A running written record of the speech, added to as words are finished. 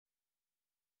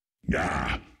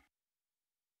Nah.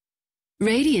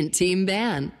 Radiant team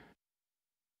ban.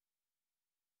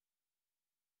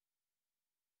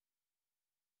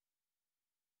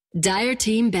 Dire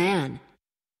team ban.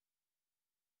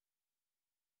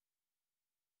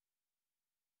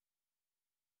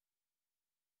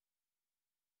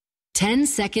 Ten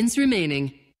seconds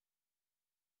remaining.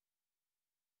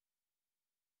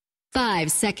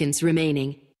 5 seconds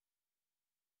remaining.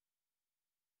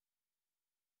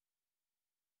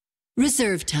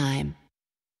 Reserve time.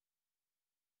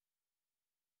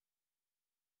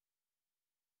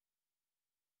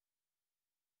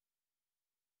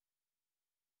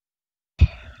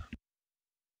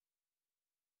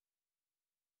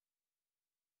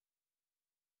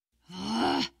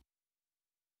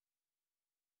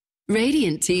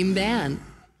 Radiant team ban.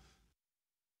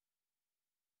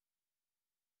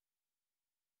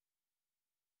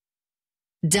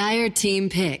 Dire team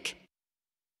pick.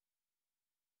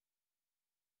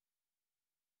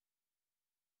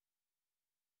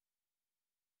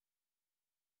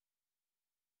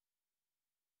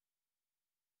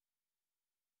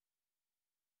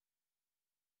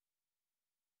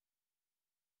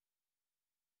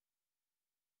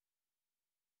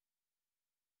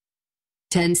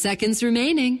 Ten seconds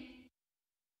remaining.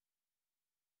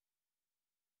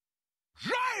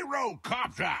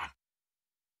 Gyrocopter!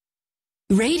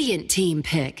 Radiant team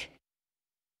pick.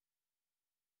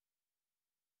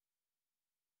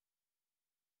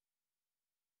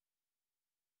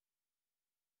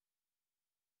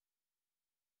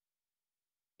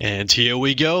 And here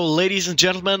we go, ladies and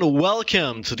gentlemen,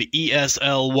 welcome to the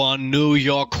ESL 1 New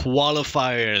York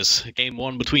Qualifiers. Game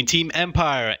 1 between Team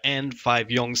Empire and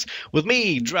 5Jungs, with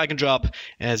me, Drag and Drop,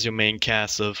 as your main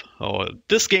cast of,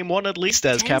 this game 1 at least,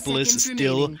 as Capitalist is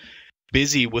still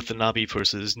busy with the Navi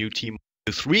versus New Team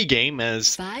 3 game,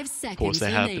 as of course there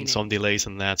have been some delays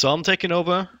in that. So I'm taking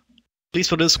over, at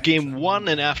least for this game 1,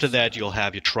 and after that you'll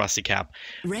have your trusty Cap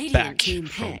back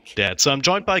from that. So I'm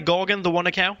joined by Gorgon, the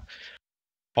Wonder Cow.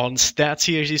 On stats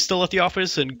here, she's still at the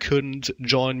office and couldn't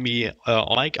join me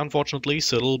on mic, unfortunately,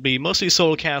 so it'll be mostly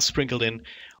solo cast sprinkled in,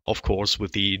 of course,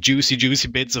 with the juicy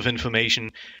bits of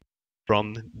information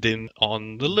from them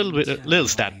on the little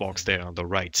stat box there on the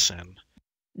right. And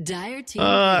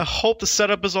I hope the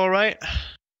setup is alright.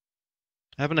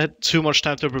 I haven't had too much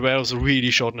time to prepare. It was a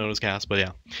really short notice cast, but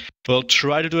yeah. We'll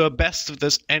try to do our best. If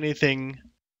there's anything to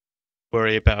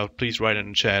worry about, please write it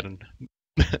in chat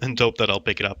and hope that I'll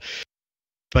pick it up.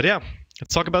 But yeah,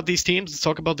 let's talk about these teams. Let's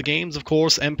talk about the games, of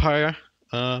course. Empire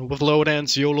with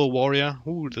Lowdance, YOLO Warrior.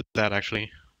 Who did that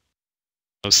actually?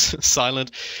 I was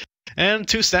silent. And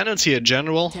 2 standards here.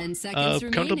 General,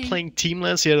 currently playing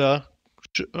teamless. He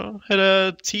had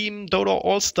a Team Dota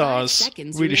All-Stars.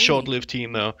 Really short-lived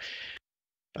team though.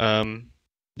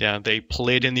 Yeah, they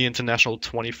played in the International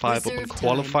 25 Open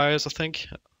Qualifiers, I think.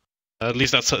 At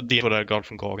least that's the what I got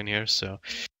from Gorgon here. So.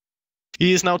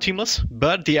 He is now teamless,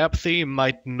 but the apathy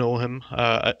might know him.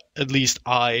 At least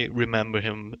I remember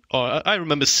him, or I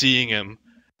remember seeing him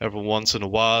every once in a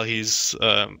while. He's,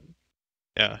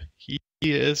 yeah, he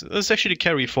is actually the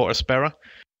carry for Aspera,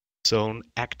 so an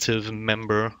active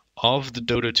member of the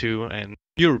Dota 2 and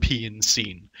European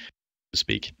scene, to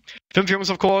speak. 5Jungs,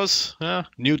 of course,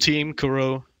 new team,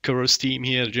 Kuro's team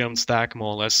here, the German stack,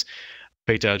 more or less.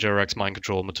 Beta, Jerax, Mind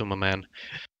Control, Matuma Man.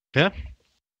 Yeah.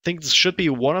 I think this should be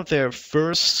one of their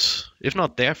first, if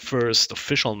not their first,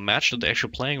 official match that they're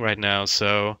actually playing right now.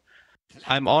 So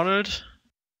I'm honored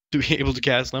to be able to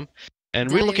cast them.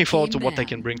 And really looking forward to what they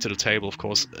can bring to the table, of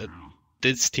course.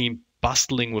 This team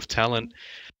bustling with talent.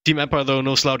 Team Empire, though,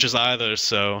 no slouches either.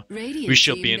 So we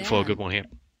should be in for a good one here.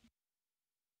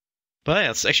 But yeah,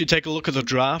 let's actually take a look at the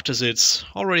draft, as it's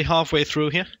already halfway through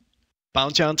here.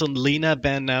 Bounty Hunter and Lena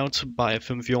banned out by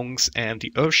 5Jungs, and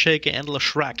the Earthshaker and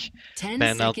Lashrak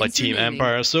banned out by Team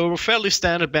Empire. So fairly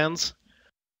standard bans.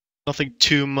 Nothing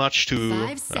too much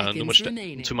to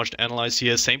analyze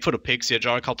here. Same for the picks here.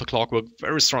 Gyrocopter, Clockwork,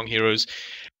 very strong heroes.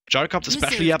 Gyrocopter,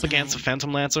 especially up against the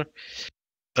Phantom Lancer,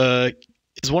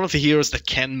 is one of the heroes that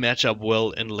can match up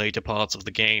well in later parts of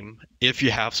the game if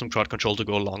you have some crowd control to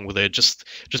go along with it. Just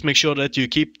make sure that you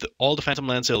keep all the Phantom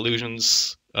Lancer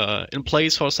illusions in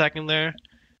place for a second there,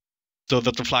 so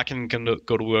that the flag can go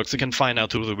to work, so you can find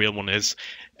out who the real one is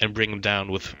and bring them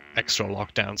down with extra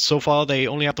lockdowns. So far they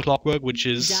only have the Clockwork, which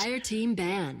is Dire team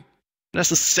ban.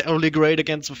 necessarily great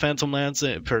against the Phantom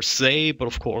Lancer per se, but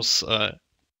of course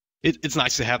it's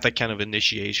nice to have that kind of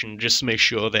initiation. Just make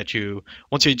sure that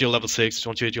once you hit your level 6,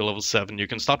 once you hit your level 7, you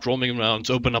can start roaming around,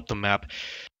 open up the map,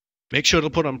 make sure to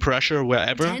put on pressure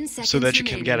wherever 10 so that you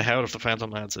can seconds get remaining. ahead of the Phantom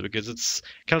Lancer, because it's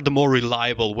kind of the more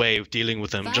reliable way of dealing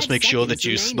with him. 5 Just make sure that seconds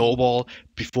you remaining. snowball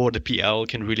before the PL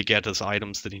can really get his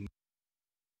items that he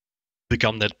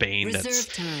become that Bane, Reserve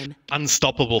that's time.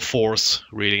 unstoppable force,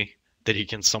 really, that he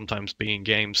can sometimes be in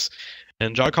games.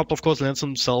 And Gyrocopter, of course, lends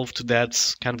himself to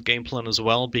that kind of game plan as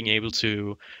well, being able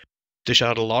to dish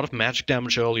out a lot of magic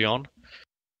damage early on.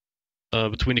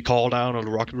 Between the call down or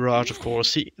the rocket barrage, of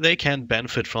course, they can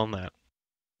benefit from that.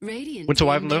 Radiant Winter team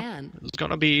Wyvern, though, ban. is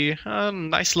gonna be a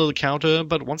nice little counter,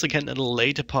 but once again in the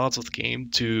later parts of the game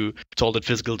to all that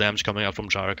physical damage coming out from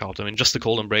Gyrocopter. I mean, just the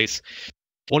Cold Embrace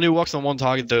only works on one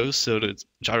target though, so that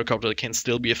Gyrocopter can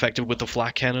still be effective with the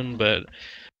flak cannon, but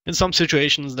in some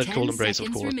situations that 10 Cold Embrace, of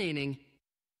seconds course, remaining.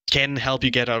 can help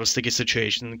you get out of sticky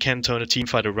situation, can turn a team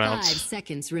fight around. 5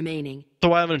 seconds remaining. So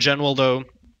Wyvern in general, though,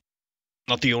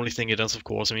 not the only thing it does, of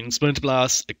course. I mean, Splinter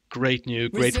Blast, a great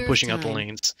nuke, great for Reserve pushing out the time.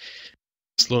 lanes,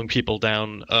 slowing people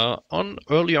down.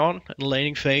 Early on in the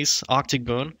laning phase, Arctic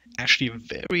Burn, actually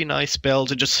a very nice spell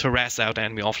to just harass out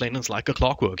enemy offlaners like a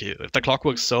Clockwork. If the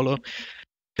Clockwork's solo,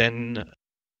 then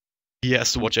he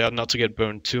has to watch out not to get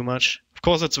burned too much. Of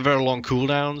course, it's a very long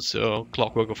cooldown, so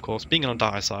Clockwork, of course, being on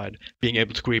die side, being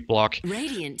able to creep block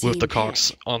Radiant with team the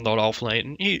cogs on that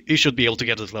offlane, he should be able to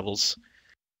get his levels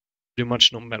pretty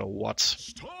much no matter what.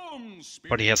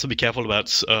 But he has to be careful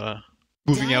about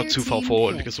moving out Dire too far team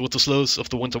forward, pick. because with the slows of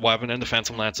the Winter Wyvern and the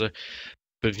Phantom Lancer,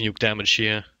 with nuke damage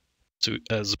here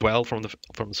as well from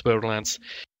the Spirit Lance,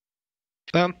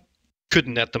 could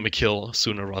net them a kill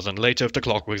sooner rather than later if the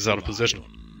Clockwork is out of position.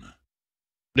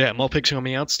 Yeah, more picks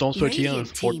coming out. Stormsword here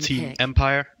Radiant for team Team pick.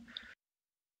 Empire.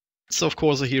 It's of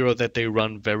course a hero that they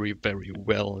run very, very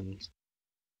well, and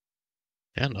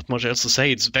yeah, not much else to say.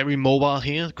 It's very mobile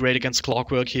here, great against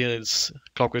Clockwork here. It's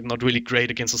Clockwork not really great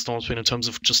against the Stormsword in terms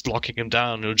of just locking him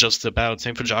down, or just about.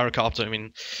 Same for Gyrocopter. I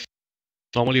mean,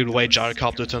 normally the way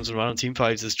Gyrocopter turns around in team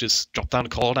fights is just drop down the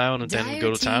call down and then Dire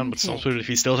go to town, team but pick. Stormsword, if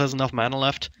he still has enough mana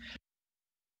left,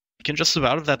 he can just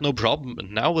survive that no problem.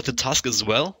 And now with the Tusk as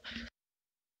well,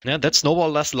 yeah, that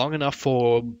snowball lasts long enough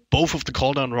for both of the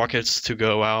call down rockets to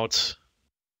go out,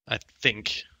 I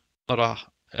think.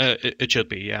 It should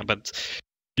be, yeah, but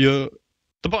the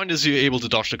point is you're able to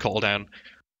dodge the call down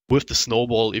with the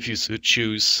snowball if you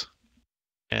choose,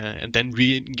 and then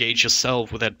re-engage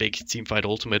yourself with that big teamfight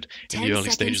ultimate in 10 the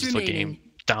early seconds stages of the game,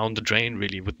 remaining. down the drain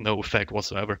really with no effect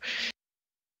whatsoever.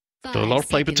 5 So a lot of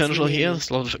play seconds potential here, remaining. there's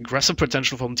a lot of aggressive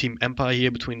potential from Team Empire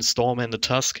here between the Storm and the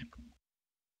Tusk.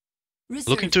 Reserve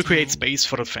Looking to create time. space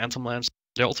for the Phantom Lance.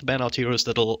 They also ban out heroes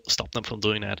that'll stop them from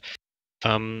doing that.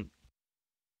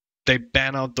 They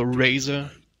ban out the Razor.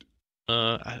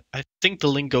 I think the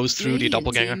link goes through the Radiant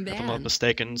Doppelganger, team if I'm not ban.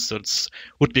 mistaken. So it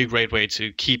would be a great way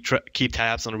to keep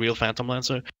tabs on a real Phantom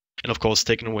Lancer, and of course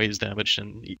taking away his damage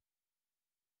and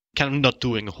kind of not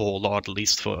doing a whole lot, at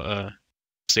least for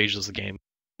stages of the game.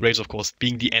 Razor, of course,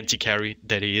 being the anti-carry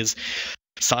that he is.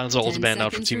 Silencer also 10 banned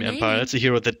out from seconds Team remaining. Empire. That's a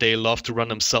hero that they love to run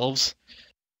themselves.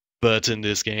 But in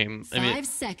this game, I mean, 5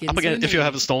 seconds up again, if you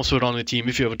have a remaining. Stormsword on your team,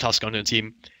 if you have a Tusk on your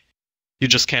team, you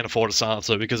just can't afford a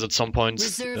Silencer, because at some point,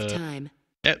 Reserve time.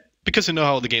 because you know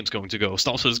how the game's going to go.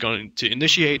 Stormsword is going to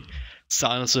initiate.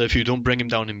 Silencer, if you don't bring him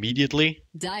down immediately,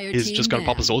 Dire he's team just going to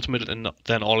pop ban. his ultimate, and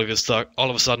then all of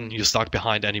a sudden you're stuck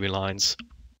behind enemy lines.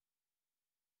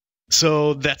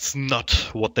 So that's not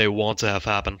what they want to have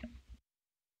happen.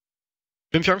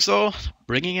 5Jungs, though,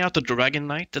 bringing out the Dragon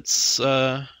Knight. That's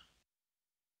 10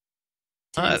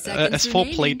 seconds S4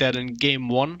 remaining. played that in game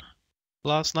 1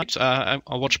 last night. I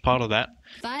watched part of that.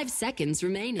 5 seconds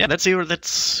remaining. Yeah, that's a hero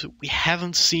that we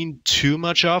haven't seen too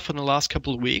much of in the last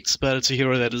couple of weeks, but it's a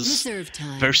hero that is Reserve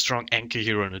time. very strong anchor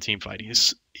hero in a team fight.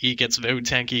 He gets very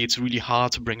tanky. It's really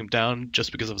hard to bring him down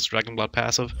just because of his Dragonblood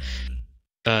passive.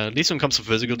 At least when it comes to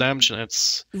physical damage, and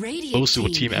that's Radiant close to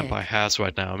what team Team Empire has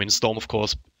right now. I mean, Storm, of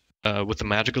course, with the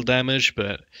magical damage,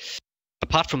 but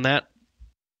apart from that,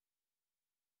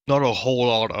 not a whole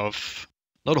lot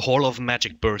of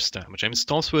magic burst damage. I mean,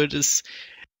 Stormsword is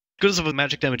good as a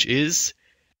magic damage is.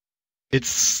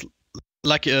 It's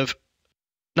like a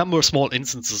number of small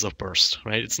instances of burst,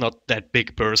 right? It's not that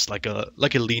big burst like a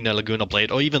Lina Laguna Blade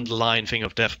or even the Lion Finger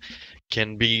of Death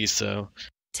can be. So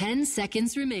 10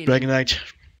 seconds remaining. Dragon Knight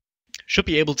should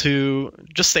be able to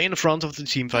just stay in the front of the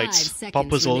team 5 fights, seconds pop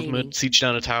his remaining. ultimate, siege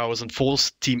down the towers, and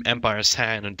force Team Empire's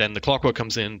hand, and then the Clockwork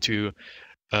comes in to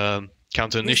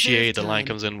counter-initiate, the line time.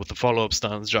 comes in with the follow-up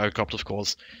stuns, Gyrocopter, of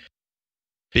course.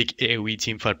 Big AoE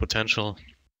teamfight potential.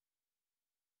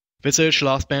 Visage,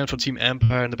 last ban for Team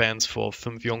Empire, and the bans for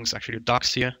 5Jungs, actually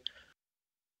Ducks here.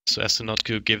 So as to not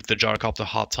to give the Gyrocopter a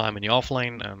hard time in the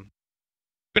offlane.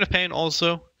 Bit of pain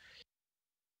also.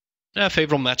 a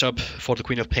favorable matchup for the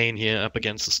Queen of Pain here up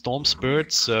against the Storm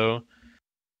Spirit. So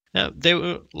yeah,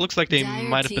 looks like they Dire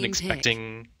might have been team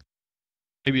expecting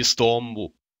maybe a Storm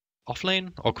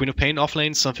offlane or Queen of Pain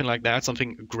offlane, something like that,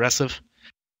 something aggressive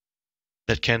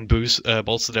that can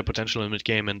bolster their potential in mid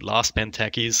game. And last man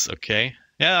techies, okay,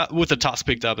 yeah, with the task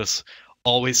picked up is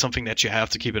always something that you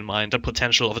have to keep in mind. The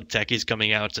potential of the techies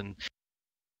coming out, and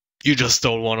you just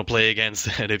don't want to play against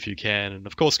that if you can. And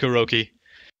of course, Kuroki,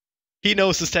 he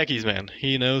knows his techies, man.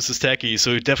 He knows his techies,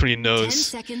 so he definitely 10 knows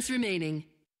seconds remaining.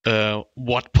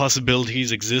 what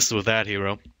possibilities exist with that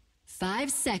hero. 5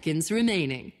 seconds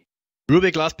remaining.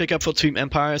 Rubik last pickup for Team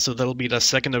Empire, so that'll be the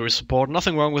secondary support.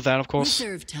 Nothing wrong with that, of course.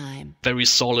 Reserve time. Very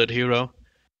solid hero.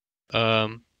 Yeah,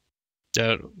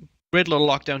 great little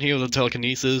lockdown here with the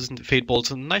telekinesis and Fate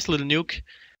Bolt's a nice little nuke.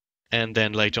 And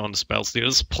then later on the spell steal.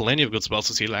 There's plenty of good spells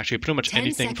to steal, actually. Pretty much 10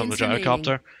 anything from the seconds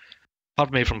gyrocopter.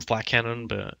 Apart maybe from Flak Cannon,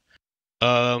 but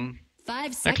 5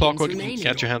 that seconds Clockwork, you remaining. can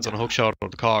get your hands on a hook shot or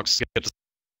the cogs. Get the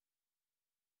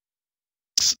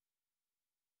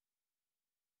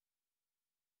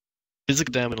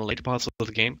physical damage in the later parts of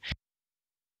the game.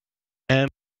 And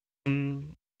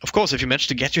of course, if you manage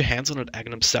to get your hands on an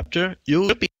Aghanim Scepter,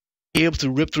 you'll be able to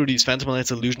rip through these Phantom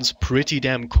Lance illusions pretty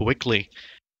damn quickly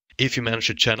if you manage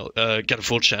to get a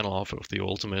full channel off of the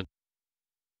ultimate.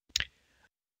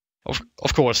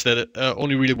 Of course, that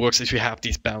only really works if you have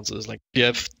these bounces. Like, you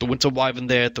have the Winter Wyvern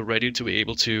there at the ready to be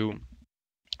able to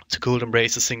cold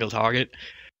embrace a single target.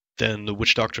 Then the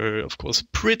Witch Doctor, of course,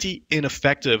 pretty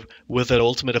ineffective with that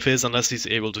ultimate of his unless he's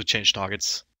able to change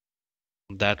targets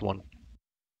on that one.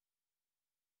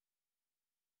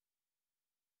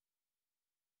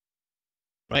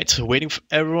 Right, so waiting for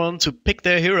everyone to pick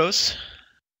their heroes.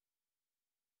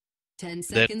 10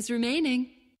 seconds remaining.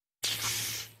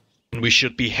 We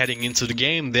should be heading into the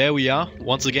game. There we are.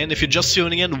 Once again, if you're just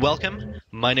tuning in, welcome.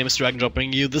 My name is Dragondrop,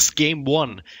 bringing you this game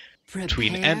 1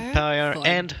 between Empire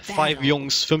and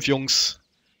 5Jungs, 5Jungs,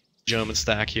 German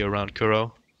stack here around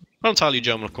Kuro. Not entirely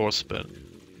German, of course, but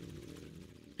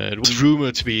it was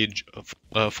rumored to be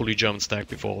a fully German stack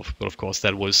before, but of course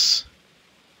that was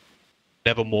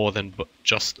never more than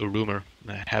just a rumor.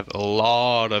 I have a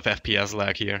lot of FPS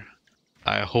lag here.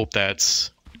 I hope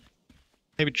that's...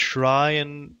 maybe try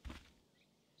and...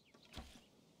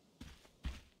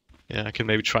 yeah, I can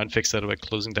maybe try and fix that by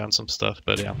closing down some stuff,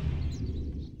 but yeah.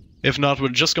 If not, we're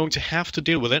just going to have to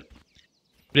deal with it.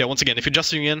 But yeah, once again, if you're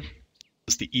just tuning in,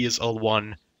 this is the ESL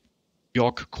 1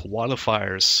 York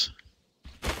Qualifiers.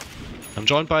 I'm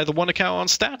joined by the one account on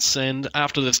stats, and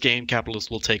after this game, Capitalist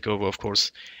will take over, of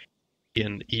course,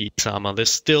 in Isama. They're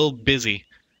still busy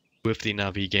with the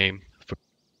Navi game for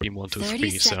Team 1, 2, 3,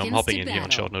 so I'm hopping in here on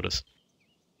short notice.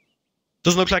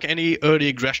 Doesn't look like any early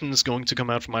aggression is going to come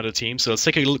out from either team, so let's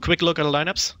take a quick look at the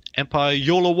lineups. Empire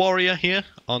YOLO Warrior here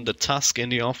on the Tusk in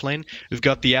the offlane. We've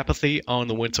got the Apathy on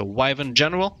the Winter Wyvern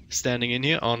General standing in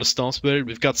here on the Storm Spirit.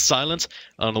 We've got Silent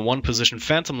on the 1 position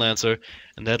Phantom Lancer,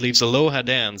 and that leaves Aloha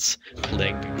Dance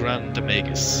playing the Grand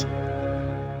Magus.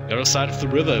 The other side of the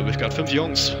river, we've got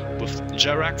 5Jungs with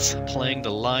Jarax playing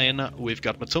the Lion. We've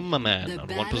got Matumma Man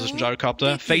on 1 position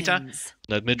Gyrocopter, Feta,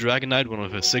 that mid-Dragon Knight, one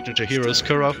of his signature heroes,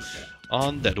 Kuro,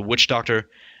 on that Witch Doctor,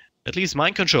 at least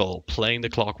Mind Control playing the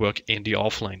Clockwork in the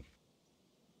offlane.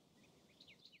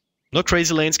 No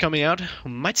crazy lanes coming out.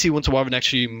 We might see Winter Wyvern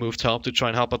actually move top to try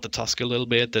and help out the Tusk a little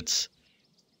bit. That's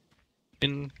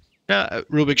in... yeah,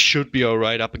 Rubik should be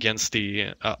alright up against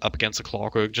the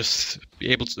Clockwork. Just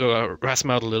be able to harass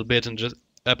him out a little bit, and just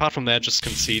apart from that, just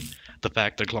concede the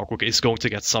fact that Clockwork is going to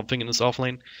get something in his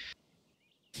offlane.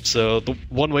 So the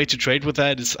one way to trade with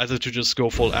that is either to just go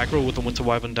full aggro with the Winter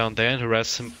Wyvern down there and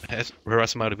harass him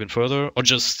out even further, or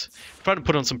just try to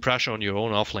put on some pressure on your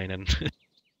own offlane. And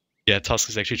yeah, Tusk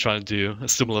is actually trying to do a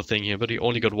similar thing here, but he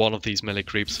only got 1 of these melee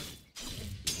creeps.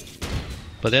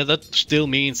 But yeah, that still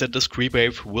means that this creep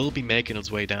wave will be making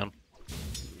its way down.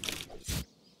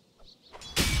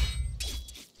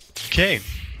 Okay.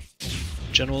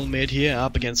 General mid here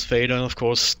up against Fader, of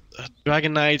course.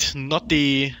 Dragon Knight, not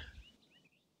the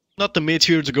mid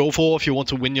here to go for if you want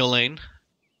to win your lane.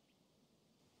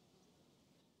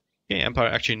 Okay, Empire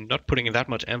actually not putting that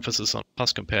much emphasis on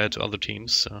us compared to other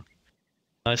teams, so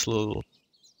nice little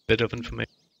bit of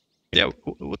information. Yeah,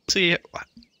 we'll see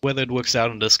whether it works out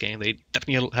in this game. They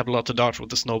definitely have a lot to dodge with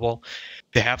the Snowball.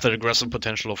 They have that aggressive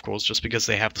potential, of course, just because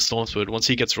they have the Storm Spirit. Once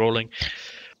he gets rolling,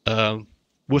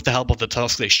 with the help of the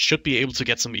Tusk, they should be able to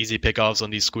get some easy pickoffs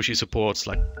on these squishy supports,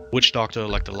 like Witch Doctor,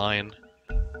 like the Lion.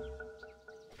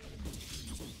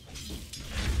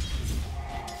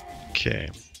 Okay.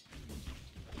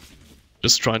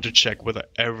 Just trying to check whether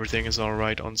everything is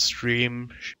alright on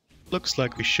stream. looks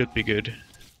like we should be good.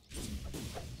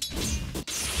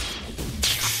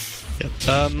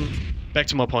 Yep. Back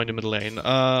to my point in middle lane.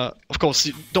 Of course,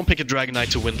 you don't pick a Dragon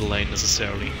Knight to win the lane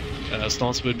necessarily.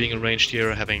 Stormspirit being arranged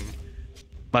here, having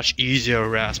much easier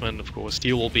harassment, of course.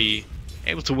 He will be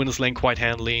able to win his lane quite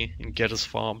handily and get his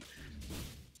farm.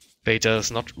 Beta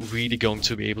is not really going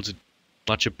to be able to do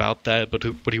much about that, but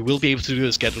what he will be able to do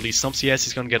is get at least some CS.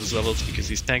 He's going to get his levels because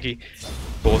he's tanky.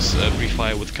 Of course,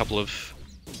 Qualifier with a couple of...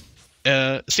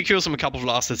 secures him a couple of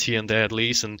last hits here and there at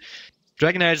least, and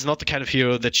Dragon Knight is not the kind of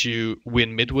hero that you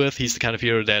win mid with. He's the kind of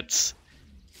hero that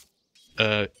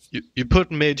you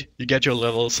put mid, you get your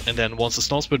levels, and then once the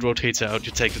Stormspirit rotates out,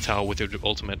 you take the tower with your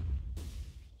ultimate.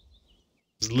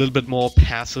 It's a little bit more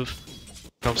passive when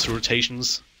it comes to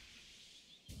rotations.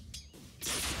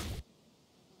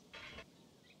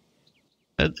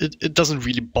 It doesn't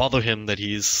really bother him that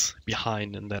he's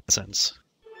behind in that sense.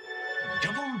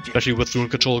 Especially with Rune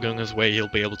Control going his way, he'll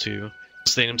be able to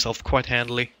sustain himself quite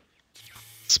handily.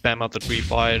 Spam out the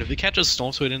Qualifier. If he catches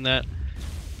Stormspirit in that,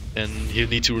 then he'll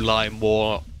need to rely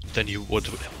more than you would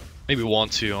maybe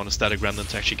want to on a static Remnant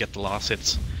to actually get the last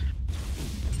hits.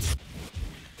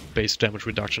 Base damage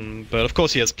reduction, but of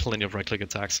course he has plenty of right-click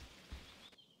attacks.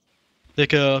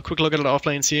 Take a quick look at the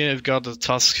offlanes here. We've got the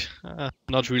Tusk,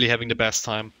 not really having the best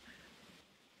time.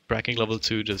 Cracking level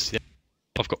 2, just, yeah,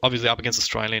 obviously up against the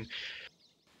Stry lane.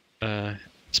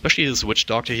 Especially this Witch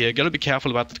Doctor here. Gotta be careful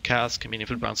about the cask. I mean,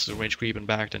 if it bounces to range creep and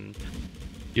back, then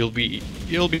you'll be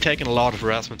taking a lot of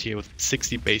harassment here with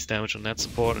 60 base damage on that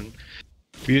support, and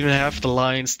we even have the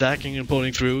line stacking and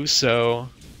pulling through, so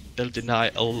they'll deny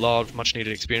a lot of much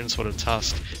needed experience for the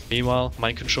Tusk. Meanwhile,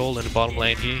 Mind Control in the bottom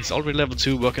lane here. He's already level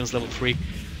 2, working as level 3.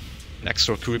 An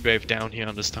extra creep wave down here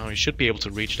on this tower. He should be able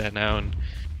to reach that now, and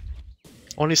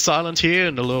only Silent here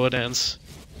in the lower dance.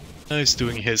 He's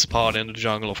doing his part in the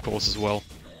jungle, of course, as well.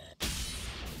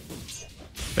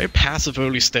 Very passive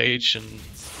early stage, and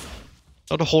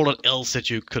not a whole lot else that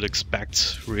you could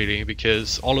expect, really,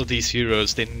 because all of these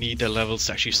heroes, they need their levels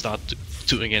to actually start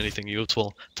doing anything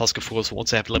useful. Tusk, of course, wants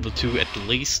to have level 2 at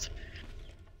least,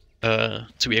 to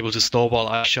be able to snowball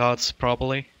ice shots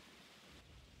properly.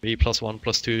 Be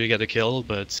 +1/+2 to get a kill,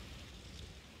 but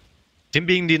him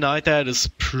being denied that is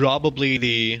probably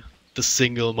the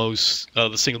single most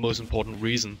important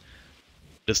reason.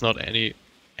 There's not any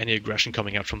aggression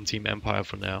coming out from Team Empire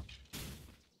for now.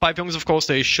 5Jungs, of course,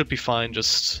 they should be fine,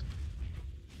 just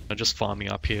farming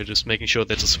up here, just making sure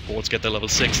that the supports get their level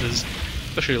 6s,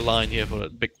 especially Line here for a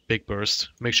big burst.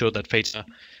 Make sure that Fate's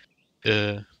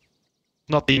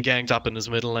not being ganked up in his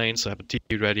middle lane, so have a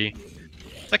TP ready.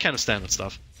 That kind of standard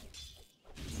stuff.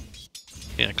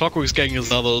 Yeah, Clockwork's getting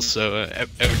his levels, so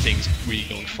everything's really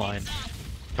going fine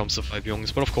when it comes to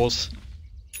 5Jungs, but of course,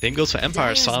 same goes for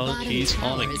Empire. Silent, he's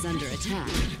farming.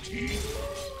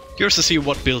 Curious to see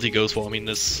what build he goes for. I mean,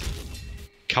 there's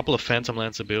a couple of Phantom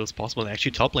Lancer builds possible.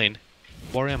 Actually, top lane.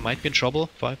 Warrior might be in trouble.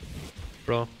 5.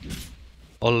 Bro.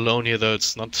 All alone here, though.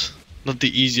 It's not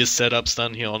the easiest setups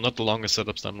done here, or not the longest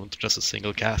setups done with just a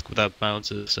single cask without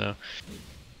bounces, so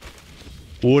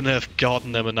wouldn't have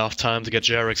gotten them enough time to get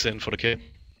Jarex in for the kill.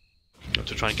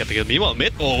 To try and get the kill. Meanwhile,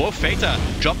 mid. Oh, Fata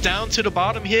drop down to the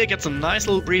bottom here, gets a nice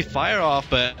little brief fire off,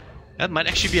 but that might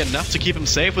actually be enough to keep him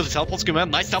safe with the teleport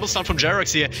command. Nice double stun from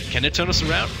Jarex here. Can it turn us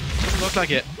around? Doesn't look like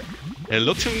it. It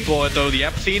looked for it though. The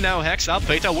apathy now hacks up.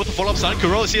 Fata with the follow-up stun.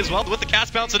 Kuro's here as well with the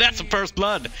cast bounce, so that's the first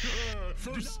blood.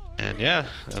 And yeah,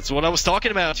 that's what I was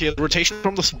talking about here. The rotation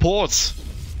from the supports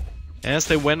as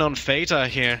they went on Fata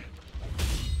here.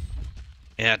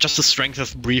 Yeah, just the strength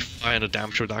of brief fire and the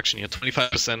damage reduction here.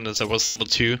 25% as I was level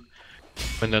 2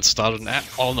 when that started.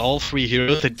 On all 3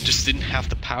 heroes, they just didn't have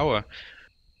the power.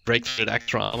 Break through that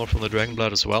extra armor from the Dragon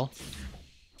Blood as well.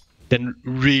 Then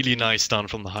really nice stun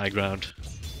from the high ground.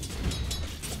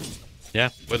 Yeah,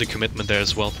 with a commitment there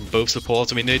as well from both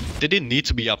supports. I mean, they didn't need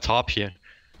to be up top here.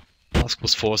 Tusk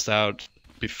was forced out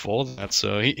before that,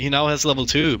 so he now has level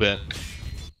 2, but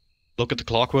look at the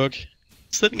Clockwork. He's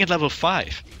sitting at level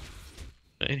 5.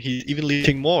 And he's even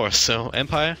leaving more, so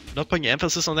Empire not putting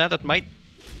emphasis on that. That might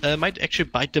actually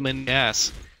bite them in the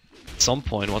ass at some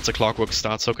point once the Clockwork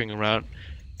starts hooking around,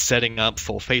 setting up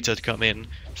for Fata to come in,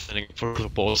 setting up for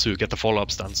supports to get the follow-up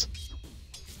stuns.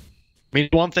 I mean,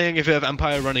 one thing if you have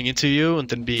Empire running into you and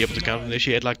then be able to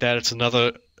counter-initiate like that, it's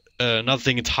another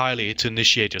thing entirely to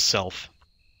initiate yourself.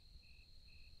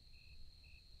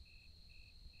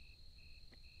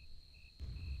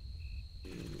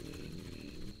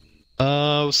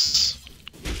 I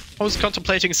was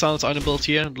contemplating Silence item build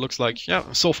here. It looks like, yeah,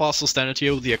 so far so standard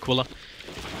here with the Aquila.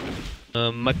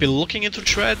 Might be looking into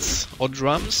treads or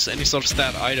drums, any sort of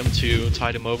stat item to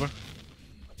tide him over.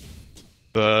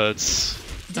 But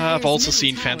I've also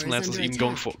seen Phantom middle Lancers tower is even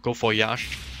under go for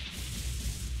Yash.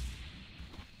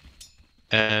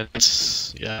 And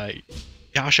yeah,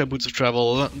 Yasha Boots of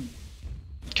Travel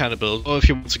kind of build, or if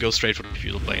you want to go straight for the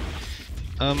fuel plane.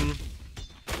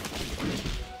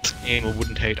 This game I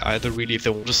wouldn't hate either, really. If they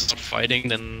want to start fighting,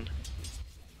 then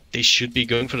they should be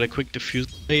going for the quick diffuse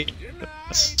plane.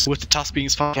 With the task being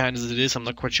as far behind as it is, I'm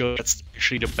not quite sure that's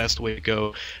actually the best way to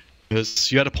go.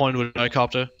 Because you had a point with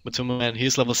Helicopter, with Timberman,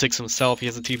 he's level 6 himself, he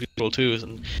has a TV control too,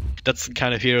 and that's the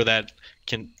kind of hero that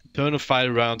can turn a fight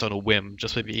around on a whim,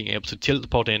 just by being able to tilt the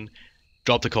pot in,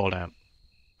 drop the call down.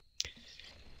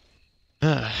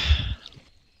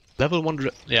 Level 1,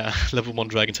 level 1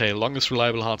 Dragon Tail, longest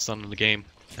reliable hard stun in the game,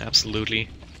 absolutely.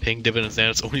 Paying dividends there,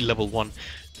 it's only level 1,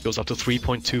 goes up to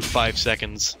 3.25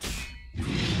 seconds.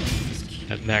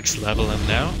 At max level, and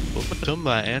now, both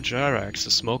Matumba and Jarax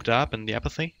are smoked up in the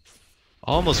apathy.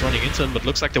 Almost running into him, but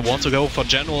looks like they want to go for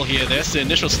General here. There's the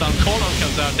initial stun, cooldown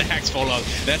comes out, the hacks fall out.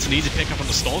 That's an easy pickup from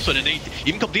the Stormsword, and they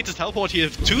even complete the teleport here.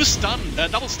 Double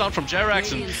stun from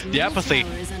Jerax, and the apathy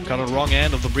got a wrong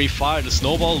end of the brief fire. The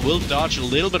snowball will dodge a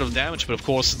little bit of damage, but of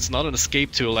course it's not an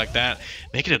escape tool like that.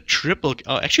 Make it a triple.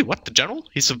 Oh, actually, what? The General?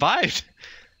 He survived.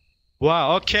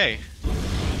 Wow. Okay.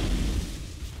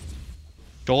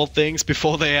 All things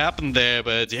before they happened there,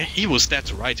 but yeah, he was dead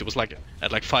to rights. It was like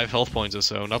at like 5 health points or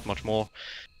so, not much more.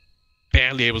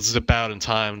 Barely able to zip out in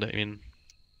time. I mean,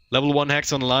 level 1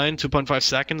 hacks online, 2.5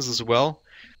 seconds as well.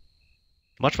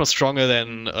 Much more stronger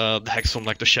than the hacks from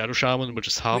like the Shadow Shaman, which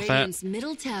is half that.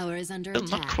 Middle tower is under Still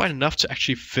not quite enough to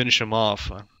actually finish him off.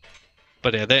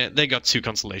 But yeah, they got 2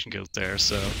 constellation kills there,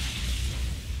 so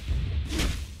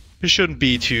we shouldn't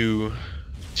be too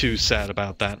sad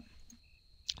about that.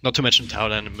 Not to mention tower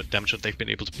damage that they've been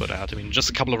able to put out. I mean,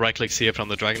 just a couple of right clicks here from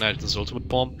the Dragon Knight in his ultimate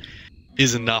form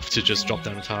is enough to just drop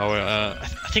down the tower.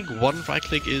 I think 1 right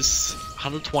click is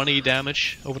 120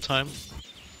 damage over time.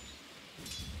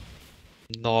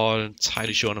 Not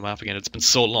entirely sure on the map again. It's been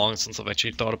so long since I've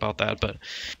actually thought about that, but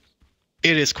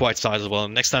it is quite sizable.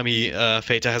 And next time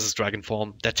Fata has his dragon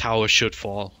form, that tower should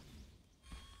fall.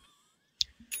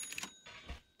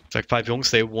 It's like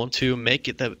 5Jungs, they want to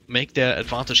make their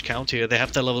advantage count here. They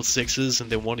have their level 6s and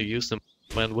they want to use them.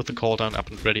 And with the cooldown up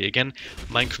and ready again,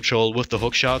 mind control with the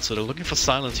hook shot, so they're looking for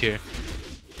silence here.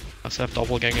 Also have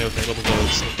doppelganger available though.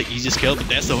 It's not the easiest kill, but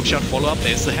there's the hook shot follow up,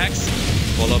 there's the hex.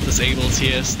 Follow up disables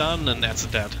here, stun, and that's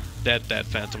a dead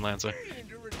Phantom Lancer.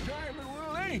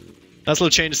 Nice little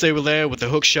chain disable there with the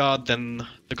hook shot, then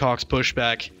the cogs push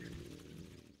back.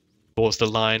 Of course, the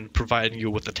line providing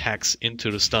you with attacks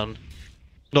into the stun.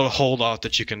 Not a whole lot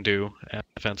that you can do at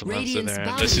Phantom Lancer there,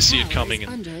 unless you see it coming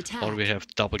and already have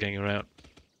doppelganger out.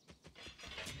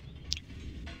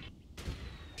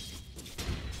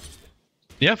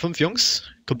 Yeah, 5Jungs,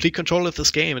 complete control of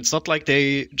this game. It's not like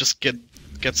they just get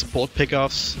support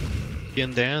pickoffs here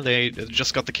and there. They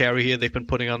just got the carry here. They've been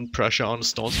putting on pressure on the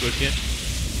Stormsword here.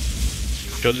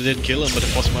 Sure they didn't kill him, but it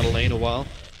forced him out of lane a while.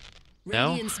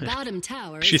 Now,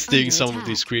 she's seeing some of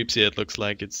these creeps here, it looks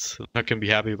like. It's not gonna be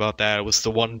happy about that. It was the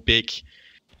one big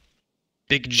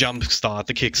jump start,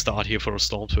 the kick start here for a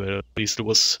Stormsword. At least it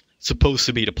was supposed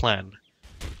to be the plan.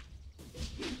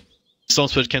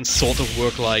 Stormsword can sort of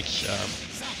work like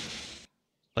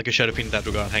a Shadow Fiend in that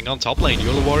regard. Hang on, top lane,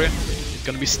 YOLO Warrior. He's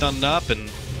gonna be stunned up and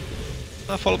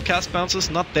follow-up cast bounces,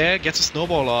 not there, gets a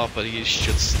snowball off, but he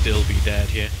should still be dead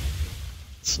here.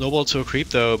 Snowball to a creep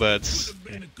though, but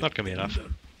yeah, not gonna be enough.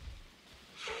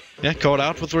 Yeah, caught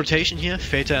out with rotation here.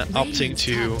 Fata opting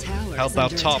to help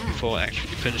out top before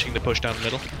actually finishing the push down the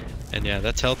middle. And yeah,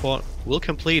 that teleport will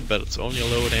complete, but it's only a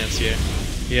low dance here.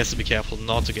 He has to be careful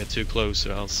not to get too close,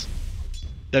 or else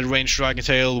that ranged Dragon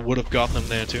Tail would have gotten him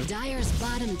there too. Dire's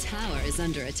bottom tower is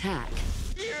under attack.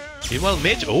 Meanwhile,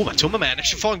 mid. Oh, Matumba man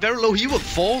actually falling very low. He will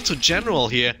fall to General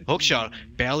here. Hookshot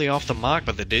barely off the mark,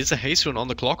 but there is a haste rune on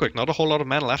the clockwork. Not a whole lot of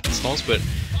mana left in Stormsword.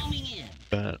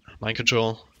 But mind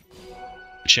control.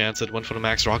 Chance it went for the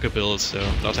max rocket build, so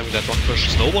not having that rocket push.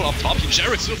 Snowball up top.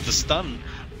 Jerax with the stun.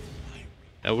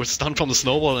 With stun from the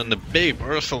snowball and the big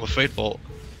burst from the Fate Bolt.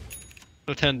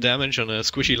 10 damage on a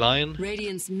squishy lion.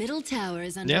 Radiant's middle tower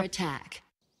is under attack.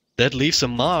 That leaves a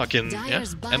mark, and yeah,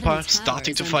 Empire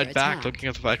starting to fight back. Looking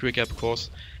at the fight recap, of course,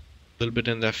 a little bit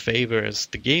in their favor as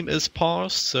the game is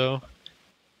paused, so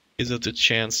is it a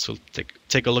chance to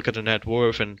take a look at the net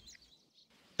worth and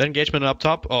the engagement up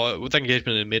top, or with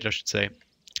engagement in mid, I should say.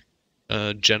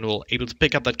 General able to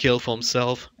pick up that kill for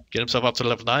himself, get himself up to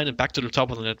level 9 and back to the top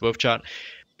of the net worth chart.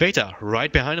 Beta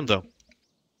right behind him though.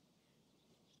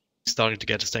 Starting to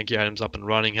get his tanky items up and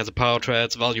running, has a power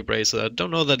treads, value bracer.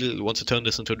 Don't know that he wants to turn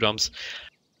this into drums.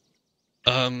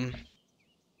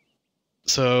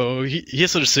 So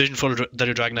here's a decision that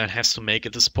the Dragon Knight has to make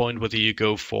at this point, whether you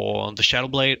go for the Shadow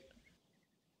Blade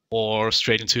or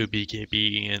straight into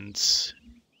BKB. And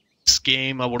this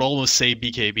game, I would almost say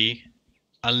BKB,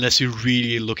 unless you're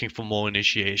really looking for more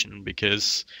initiation,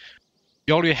 because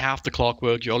you already have the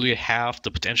clockwork, you already have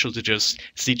the potential to just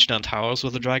siege down towers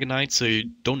with the Dragon Knight, so you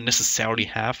don't necessarily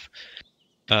have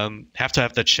to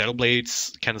have that Shadow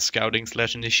Blades kind of scouting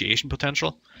 / initiation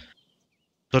potential.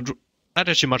 But I'd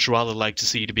actually much rather like to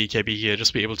see the BKB here,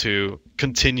 just be able to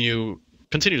continue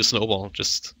the snowball,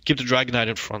 just keep the Dragon Knight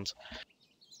in front.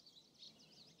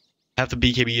 Have the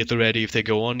BKB at the ready if they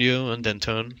go on you, and then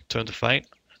turn to fight.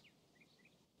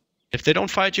 If they don't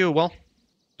fight you, well,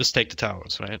 just take the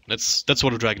towers, right? That's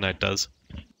what a Dragon Knight does.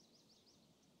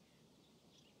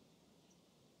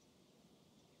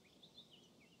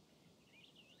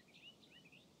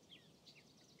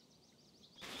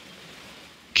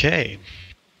 Okay.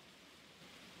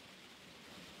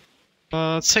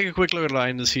 Let's take a quick look at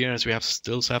lines here, as we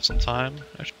still have some time.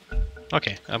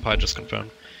 Okay, Empire just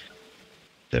confirmed.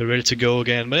 They're ready to go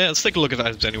again. But yeah, let's take a look at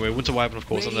items anyway. Winter Wyvern, of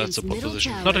course, on that support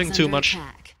position. Not doing too much.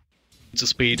 It's a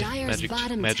speed,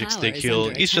 magic stick heal.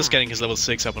 He's just getting his level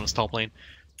 6 up on his top lane.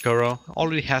 Kuro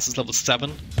already has his level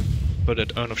 7, but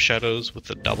at Urn of Shadows with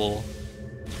the double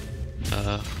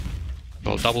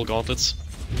gauntlets.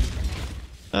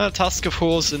 Tusk, of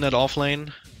course, in that off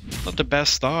lane. Not the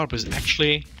best start, but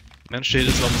actually managed to hit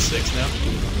his level 6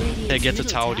 now. They get the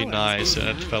tower denied, so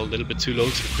that fell a little bit too low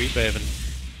to the creep wave. And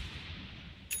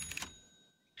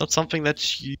not something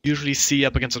that you usually see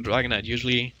up against a Dragon Knight.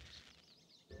 Usually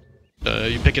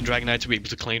you pick a Dragon Knight to be able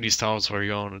to claim these towers for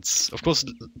your own. It's, of course,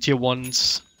 tier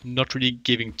 1's not really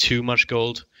giving too much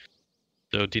gold.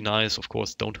 So denies, of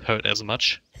course, don't hurt as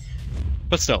much.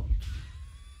 But still,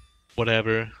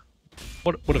 whatever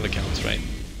counts, right?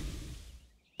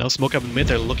 Now smoke up in mid,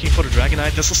 they're looking for the Dragon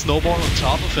Knight. There's a snowball on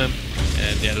top of him.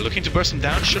 And yeah, they're looking to burst him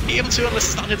down. Should be able to, unless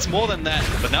stun hits more than that.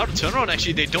 But now the turnaround,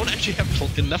 actually, they don't actually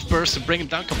have enough burst to bring him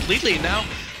down completely. Now,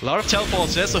 a lot of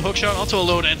teleports. There's a hookshot onto a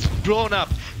load, and it's blown up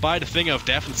by the Finger of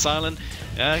Death and Silent.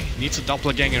 Needs a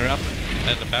doppelganger up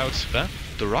and about. But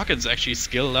the Rocket's actually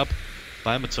skilled up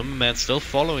by Matumba Man, still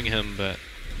following him, but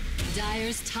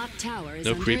Dire's top tower is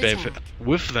no creep wave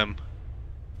with them.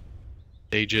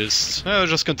 They just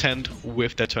content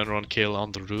with that turnaround kill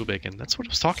on the Rubik, and that's what I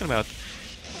was talking about.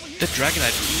 That Dragon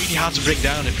Knight really hard to break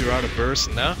down if you're out of burst.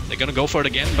 And now they're gonna go for it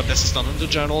again, but there's a stun on the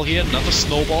journal here. Another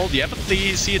snowball. The apathy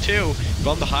is here too.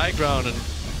 Go on the high ground, and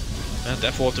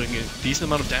therefore doing a decent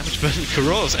amount of damage. But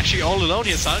Kuro is actually all alone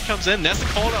here. Silent comes in. There's the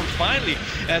cooldown finally.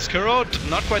 As Kuro,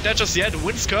 not quite dead just yet.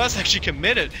 Wind's Curse actually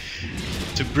committed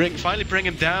to finally bring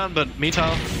him down, but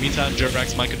meantime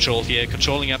Jerax mind control here,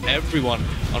 controlling up everyone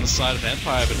on the side of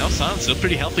Empire. But now Silent's still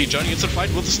pretty healthy, joining into the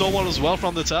fight with the snowball as well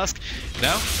from the Tusk.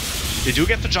 Now they do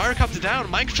get the Gyrocopter down.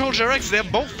 Mind control Jerax, they're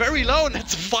both very low, and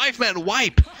that's a 5-man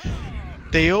wipe.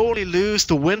 They only lose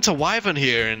the Winter Wyvern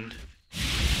here, and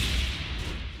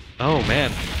oh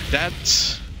man, that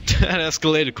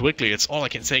escalated quickly. It's all I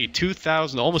can say.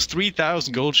 2,000, almost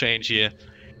 3,000 gold change here,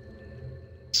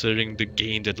 considering the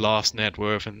gain that lost net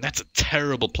worth, and that's a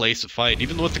terrible place to fight.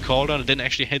 Even with the cooldown, it didn't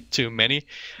actually hit too many.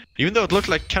 Even though it looked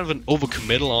like kind of an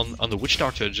overcommittal on the Witch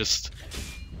Doctor, just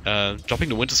dropping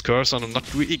the Winter's Curse on him,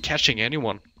 not really catching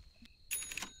anyone.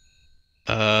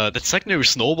 That secondary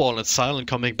snowball and Silent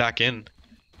coming back in,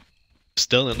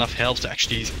 still enough health to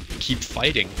actually keep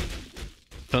fighting.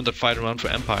 Turn that fight around for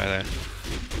Empire there.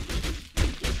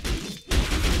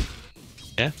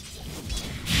 Yeah.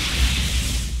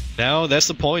 Now, that's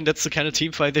the point. That's the kind of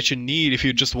team fight that you need if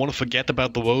you just want to forget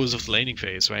about the woes of the laning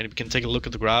phase, right? We can take a look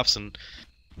at the graphs, and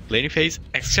laning phase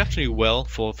exceptionally well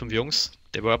for 5Jungs.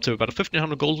 They were up to about a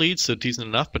 1,500 gold lead, so decent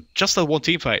enough. But just that one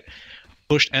team fight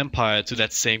pushed Empire to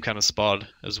that same kind of spot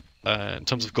as in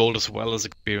terms of gold as well as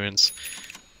experience.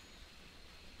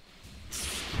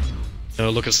 Now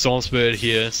look at Storm Spirit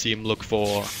here. See him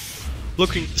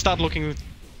start looking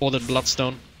for that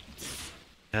Bloodstone.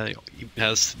 He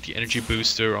has the energy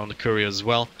booster on the courier as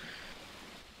well.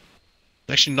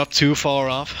 Actually not too far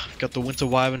off. Got the Winter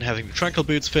Wyvern having the Tranquil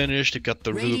Boots finished. They've got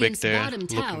the Rubik there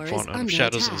looking for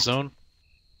Shadows in the zone.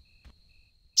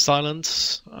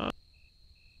 Silence.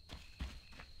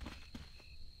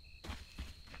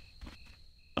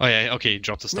 Oh yeah, okay, he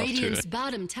dropped the stuff too.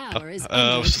 Bottom tower is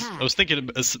I was thinking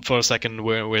for a second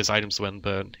where his items went,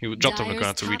 but he dropped on the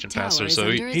ground to regen faster, so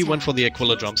he went for the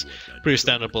Aquila jumps. Pretty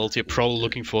standard build here, probably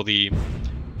looking for the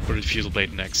Fusel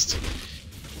Blade next.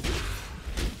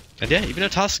 And yeah, even a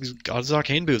Tusk got his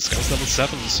Arcane Boots, got his level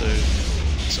 7, so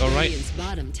it's alright.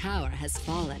 Bottom tower has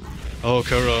fallen. Oh,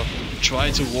 Kuro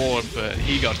tried to ward, but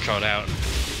he got caught out.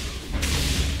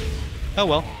 Oh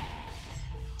well.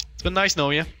 It's been nice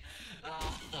knowing you.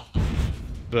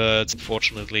 But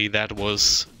unfortunately that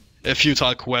was a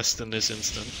futile quest in this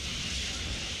instant.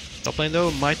 Top lane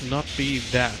though might not be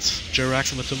that.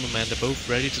 Jirax and Matumba Man, they're both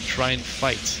ready to try and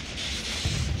fight.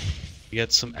 We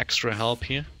get some extra help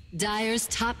here. Dire's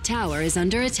top tower is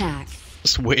under attack.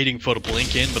 Just waiting for the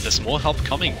blink in, but there's more help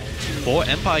coming for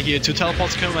Empire here. 2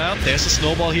 teleports come out. There's a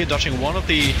snowball here, dodging one of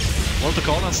the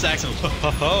cooldown stacks, and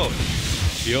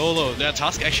YOLO, their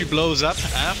task actually blows up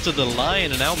after the line,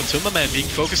 and now Matumba Man being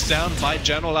focused down by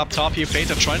General up top here.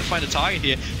 Phaeton trying to find a target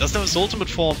here. Doesn't have his ultimate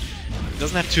form.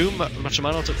 Doesn't have too much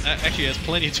amount of actually has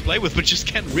plenty to play with, but just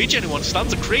can't reach anyone.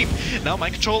 Stuns a creep. Now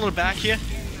mind control in the back here.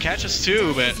 Catches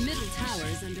too, but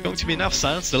going to be enough.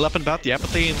 Silence still up and about the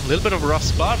apathy in a little bit of a rough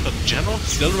spot, but General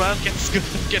still around,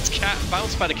 gets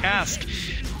bounced by the cask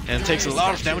and takes a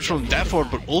lot of damage from Death Ward,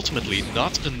 but ultimately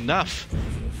not enough.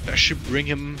 That should bring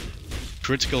him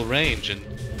critical range, and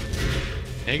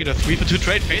negative 3-for-2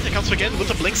 trade. Phaeton comes again with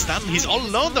the blink stun. He's all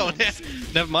alone though.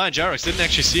 Never mind, Jirax didn't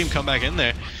actually see him come back in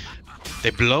there. They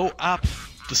blow up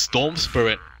the Storm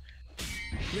Spirit.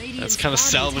 That's kind of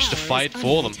salvaged the fight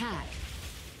for them.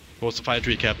 Of course, the fight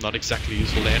recap not exactly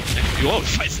useful there. Oh, the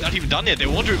fight's not even done yet. They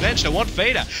want revenge. They want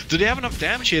Vader. Do they have enough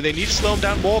damage here? They need to slow him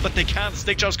down more, but they can't.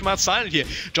 Stick jobs come out silent here.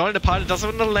 Joining the party doesn't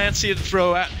have another lance here to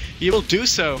throw at. He will do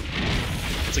so.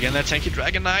 Once again, that tanky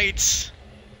Dragon Knight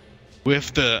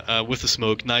with the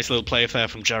smoke. Nice little play there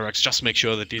from Jirax. Just to make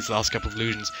sure that these last couple of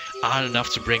illusions aren't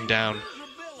enough to bring down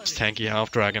this tanky half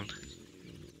dragon.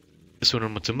 This one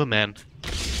on Matumba Man.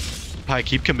 I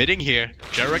keep committing here.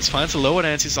 Jirax finds a lower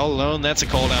dance, he's all alone. That's a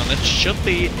call down. That should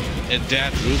be a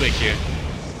dead Rubik here.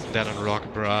 Dead on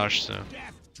Rocket Barrage, so.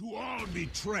 To all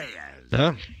betrayers.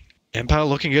 Yeah. Empire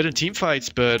looking good in team fights,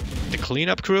 but the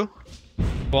cleanup crew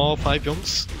for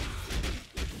 5Jungs,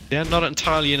 they're not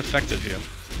entirely ineffective here.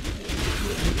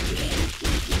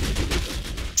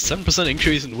 7%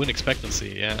 increase in win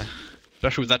expectancy, yeah.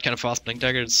 Especially with that kind of fast blink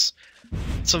dagger, it's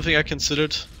something I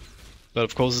considered. But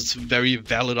of course it's a very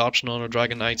valid option on a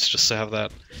Dragon Knights just to have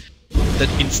that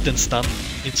instant stun,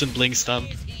 instant blink stun.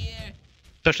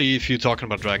 Especially if you're talking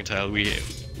about Dragon Tail, we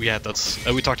had that,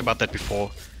 we talked about that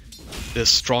before. The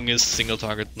strongest single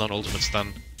target non-ultimate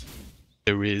stun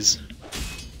there is.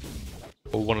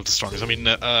 Or one of the strongest. I mean,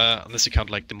 unless you count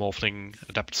like the Morphling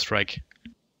Adapted Strike.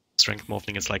 Strength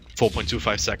Morphling is like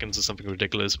 4.25 seconds or something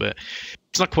ridiculous, but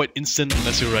it's not quite instant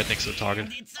unless you're right next to the target.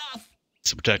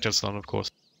 It's a projectile stun, of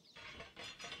course.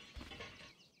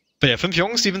 But yeah,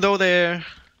 5Jungs, even though they're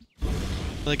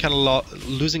kind of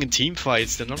losing in team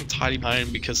fights, they're not entirely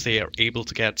behind because they are able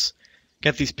to get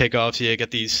these pickoffs here, get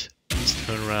these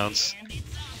turnarounds.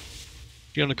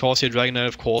 Here on the course here, Dragon Knight,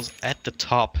 of course, at the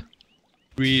top.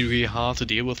 Really hard to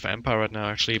deal with for Empire right now,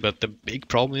 actually, but the big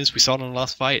problem is, we saw it in the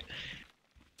last fight,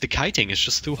 the kiting is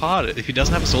just too hard. If he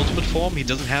doesn't have his ultimate form, he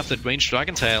doesn't have that ranged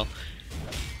Dragon Tail.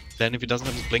 Then if he doesn't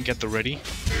have his blink at the ready,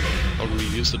 already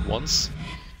used it once,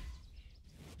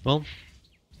 well,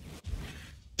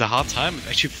 it's a hard time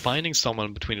actually finding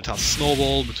someone between the Task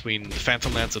Snowball, between the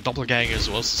Phantom Lance, the Doppelganger, as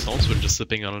well as the Stones, just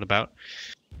slipping on and about.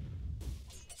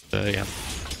 Yeah.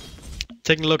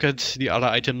 Taking a look at the other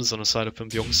items on the side of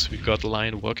 5Jungs, we've got the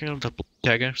Lion working on the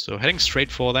Doppelganger, so heading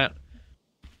straight for that.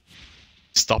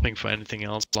 Stopping for anything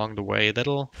else along the way.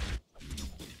 That'll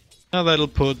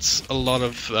put a lot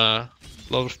of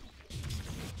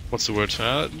what's the word?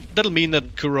 That'll mean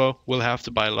that Kuro will have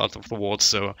to buy a lot of rewards,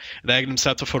 so the Aghanim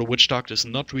Scepter for the Witch Doctor is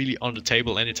not really on the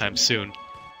table anytime soon.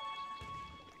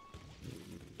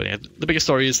 But yeah, the biggest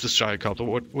story is this Gyrocopter.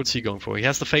 What's he going for? He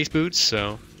has the face boots,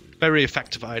 so very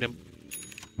effective item.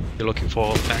 You're looking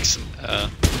for max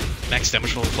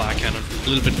damage from the Fire Cannon, a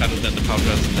little bit better than the Power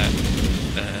Turret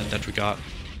in that regard.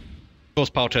 Of course,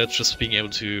 Power Turret just being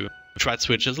able to try to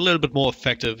switch is a little bit more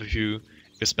effective if you're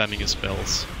spamming your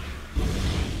spells.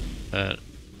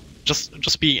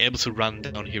 Just being able to run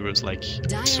down heroes like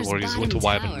Sororities, Winter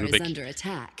Wyvern, and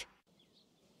Rubik.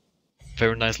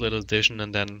 Very nice little addition,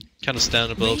 and then kind of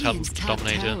standard build, have them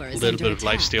dominate a little bit of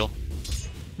lifesteal.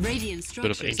 A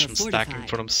bit of ancient stacking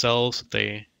for themselves.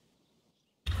 They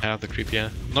have the creep, yeah.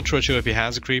 Not sure if he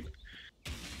has a creep.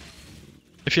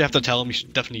 If you have to tell him, you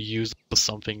should definitely use it for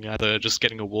something. Either just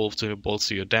getting a wolf to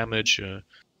bolster your damage, or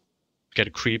get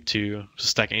a creep to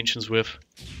stack ancients with.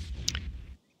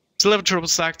 Still have a triple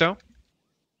stack though.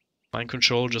 Mind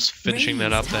control just finishing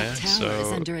that up there,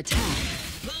 so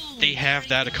they have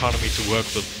that economy to work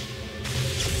with.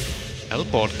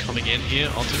 Teleport coming in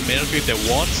here onto the middle group. They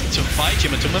want to fight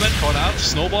him. And Tumberman caught out.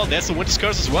 Snowball, there's the Winter's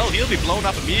Curse as well. He'll be blown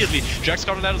up immediately. Jack's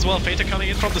got it out as well. Fater coming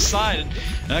in from the side. And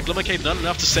Glimmercape not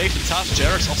enough to save the task.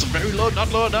 Jarek's also very low. Not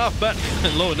low enough, but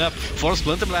low enough for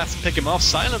Splinter Blast to pick him off.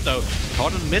 Silent though.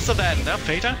 Caught in the midst of that. Now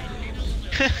Fater.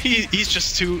 he's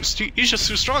just too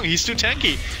strong. He's too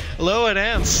tanky. Low at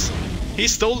hands. He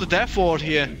stole the Death Ward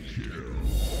here.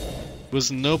 Was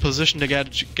in no position to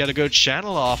get a good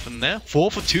channel off, and there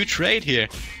 4 for 2 trade here.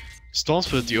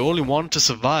 Stormspirit, the only one to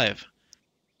survive.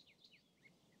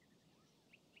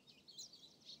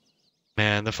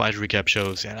 Man, the fight recap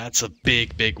shows. Yeah, that's a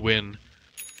big win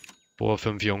for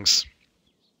 5Jungs.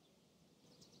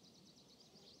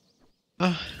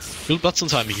 Real Bloodstone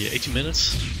timing here, 80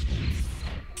 minutes.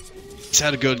 It's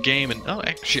had a good game, and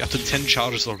actually up to 10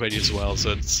 charges already as well,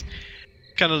 so it's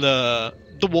kind of the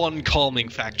one calming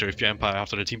factor if you're Empire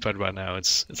after the team fight right now.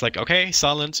 It's like, okay,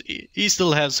 Silent, he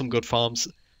still has some good farms.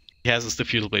 He has his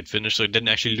Diffusal Blade finish, so he didn't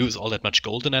actually lose all that much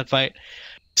gold in that fight.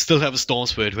 Still have a Storm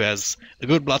Spirit who has a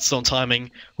good Bloodstone timing,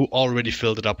 who already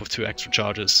filled it up with 2 extra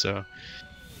charges, so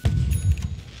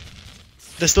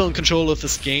they're still in control of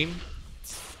this game,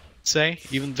 say,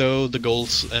 even though the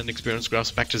goals and experience graphs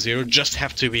back to 0. Just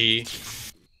have to be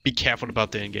careful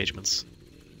about their engagements.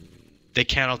 They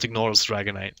cannot ignore this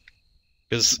Dragonite.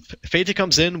 Because Fater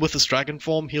comes in with his Dragon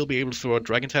form, he'll be able to throw a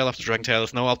Dragon Tail after Dragon Tail.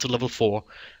 Is now up to level 4.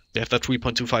 They have that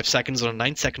 3.25 seconds on a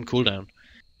 9-second cooldown.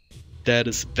 That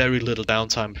is very little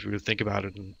downtime if you think about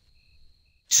it. And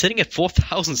sitting at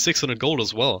 4,600 gold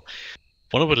as well.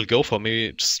 Wonder what it'll go for.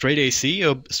 Maybe straight AC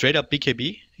or straight up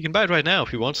BKB? You can buy it right now if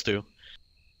he wants to.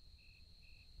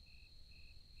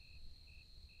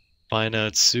 Find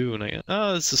out soon.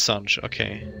 Oh, it's a Sanj.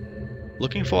 Okay.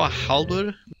 Looking for a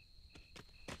Halberd?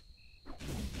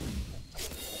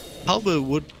 Halberd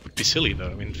would be silly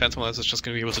though. I mean, Phantom Lance is just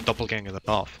going to be able to doppelganger that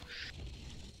off.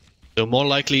 So more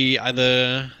likely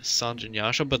either Sanj and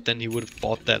Yasha, but then he would have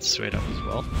bought that straight up as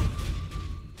well.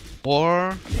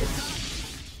 Or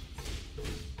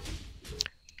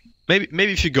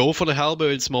maybe if you go for the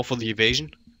Halberd, it's more for the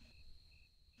evasion.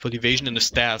 For the evasion and the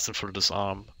stats and for the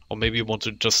disarm. Or maybe you want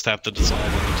to just have the disarm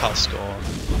on the Tusk or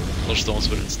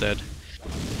Stormspirit instead.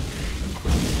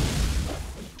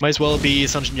 Might as well be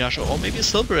Sanj and Yasha, or maybe a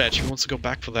Silver Edge if he wants to go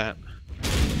back for that.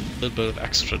 A little bit of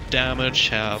extra damage,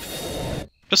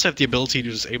 just have the ability to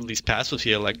disable these passives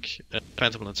here, like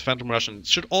Phantom Lance, Phantom Rush, and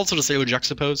should also disable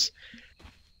Juxtapose.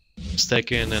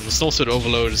 Staken, and the Snowsuit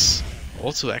Overload is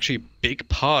also actually a big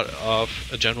part of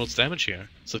a general's damage here.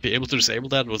 So if you're able to disable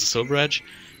that with a Silver Edge,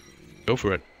 go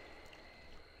for it.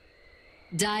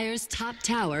 Dire's top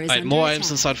tower is Alright, under more attack.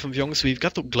 items inside from Jungs. We've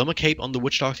got the Glimmer Cape on the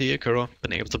Witch Doctor here, Kuro.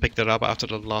 Been able to pick that up after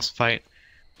the last fight.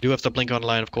 Do have the Blink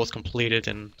Online, of course, completed,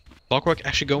 and Clockwork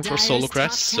actually going for a Solo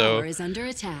Crest, so is under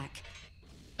attack.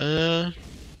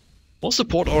 more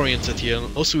support oriented here.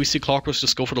 Also, we see Clockwork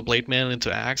just go for the Blade Man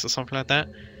into Axe or something like that.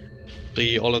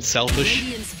 Be all unselfish.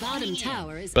 Radiant's bottom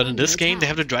tower is But in under this game, they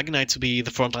attack. have the Dragonite to be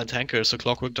the frontline tanker, so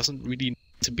Clockwork doesn't really need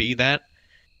to be that.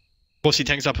 Of course, he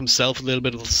tanks up himself a little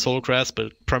bit with the Soul Crest,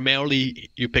 but primarily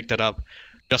you pick that up.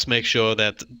 Just make sure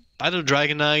that either the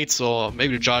Dragonites or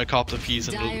maybe the Gyrocopter if he's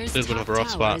in a Dire's little bit of a top rough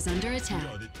tower spot. is under attack.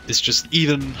 It's just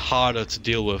even harder to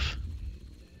deal with.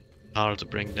 Harder to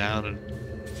bring down. And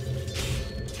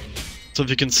so if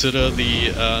you consider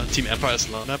the Team Empire's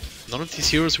lineup, none of these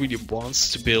heroes really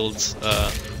wants to build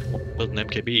an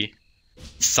MKB.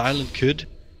 Silent could,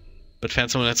 but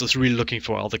Phantom Lance is really looking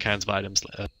for other kinds of items.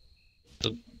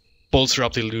 To bolster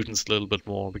up the illusions a little bit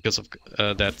more, because of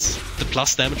that the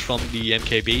plus damage from the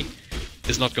MKB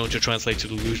is not going to translate to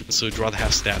the illusions, so you'd rather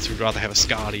have stats, you'd rather have a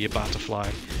Skadi, a Butterfly,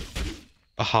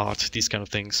 a Heart, these kind of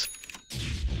things.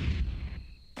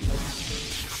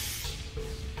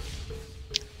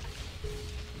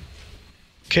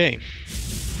 Okay.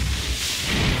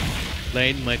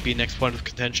 Lane might be next point of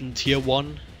contention. Tier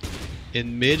 1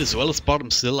 in mid as well as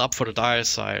bottom, still up for the Dire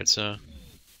side, so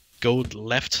gold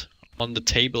left on the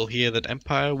table here that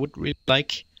Empire would really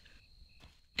like.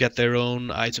 Get their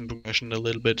own item progression a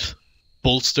little bit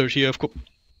bolstered here, of course.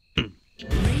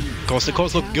 The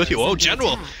course look good here. Oh,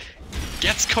 General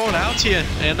gets caught out here,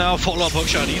 and now follow-up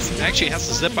hookshot. He actually has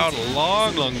to zip out a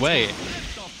long way.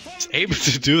 He's able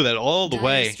to do that all the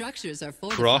way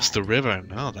across the river.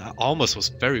 No, that almost was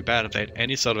very bad if they had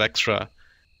any sort of extra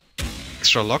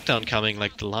lockdown coming,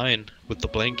 like the line with the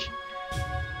blink.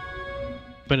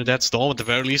 Dead Storm at the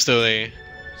very least, though, they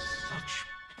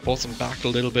force him back a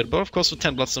little bit. But of course, with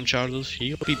 10 Bloodstone charges,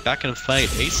 he'll be back in a fight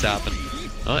ASAP.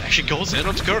 And actually goes in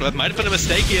onto Kuro. That might have been a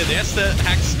mistake here. There's the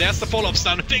hacks, there's the follow-up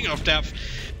stun, Finger of Death,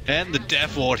 and the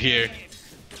Death Ward here.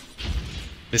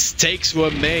 Mistakes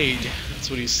were made. That's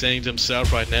what he's saying to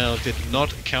himself right now. Did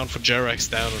not account for Jerax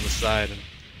down on the side. And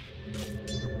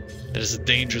it is a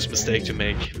dangerous mistake to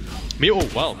make. Oh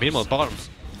wow, Minimal bottom.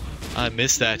 I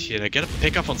missed that here. I get a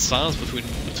pickup on silence between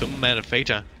Tumman and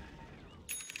Fata.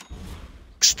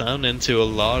 Down into a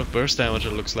lot of burst damage,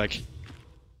 it looks like.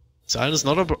 Silence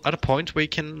not at a point where he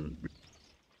can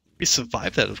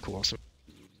survive that, of course.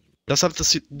 Does have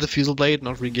the Fusel Blade,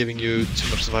 not really giving you too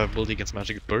much survivability against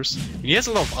magic burst. He has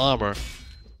a lot of armor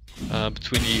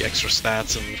between the extra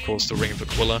stats and of course the Ring of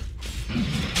Aquila.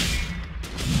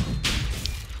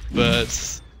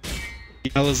 But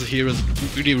the Alice here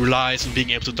really relies on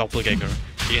being able to doppelganger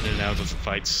in and out of the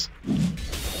fights.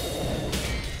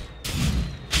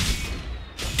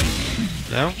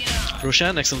 Now,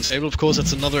 Roshan next on the table, of course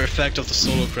that's another effect of the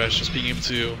solo crash, just being able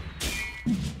to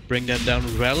bring them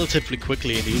down relatively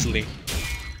quickly and easily.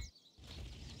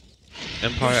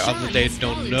 Empire, other than they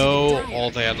don't know,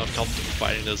 or they are not comfortable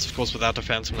fighting this. Of course without the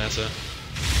Phantom Lancer,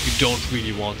 you don't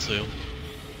really want to.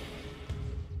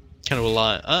 Kind of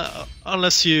rely,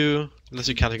 unless you're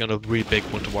counting on a really big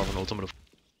Winter Warman ultimate.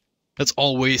 That's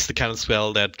always the kind of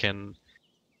spell that can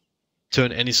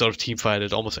turn any sort of team fight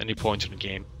at almost any point in the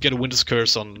game. Get a Winter's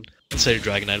Curse on, let's say,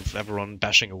 Dragon Knight with everyone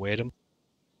bashing away at him.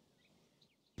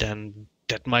 Then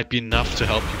that might be enough to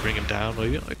help you bring him down. Or,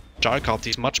 you know, Jarkov,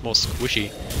 he's much more squishy.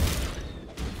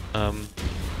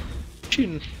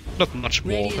 Actually, not much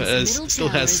more. Still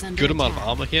has good amount of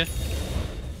armor here.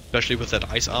 Especially with that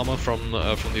ice armor from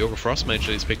the Overfrost mage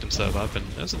that he's picked himself up. And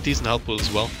that's a decent help pool as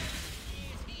well.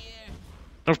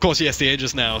 And of course he has the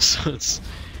Aegis now, so it's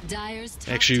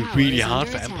actually really hard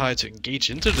for Empire to engage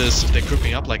into this if they're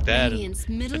grouping up like that. And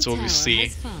that's what we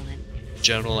see.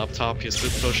 General up top, he's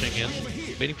still pushing in,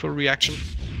 waiting for a reaction.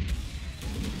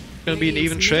 It's gonna be an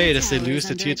even trade as they lose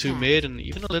the tier 2 mid and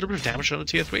even a little bit of damage on the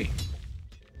tier 3.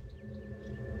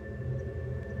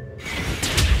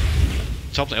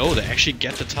 Top lane, oh, they actually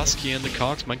get the Tusky and the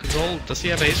Cogs mind control. Does he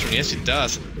have a haste rune? Yes, he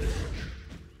does.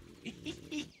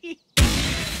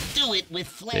 Do it with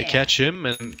flair. They catch him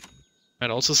and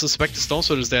also suspect the Stone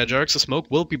Sword is there. Jerax's smoke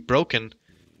will be broken.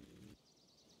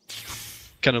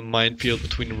 Kind of minefield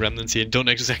between the remnants here. Don't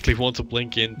exactly want to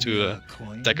blink into a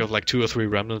deck of like 2 or 3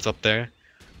 remnants up there.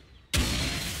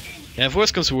 Yeah, if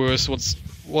worse comes to worse, what's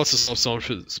to stop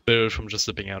Stone Spirit from just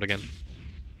slipping out again?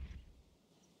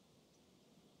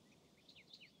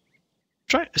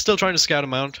 Still trying to scout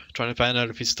him out, trying to find out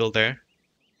if he's still there.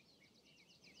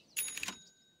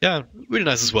 Yeah, really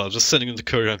nice as well, just sending him to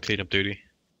courier on cleanup duty.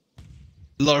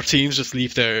 A lot of teams just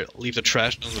leave their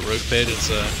trash on the road pit. It's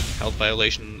a health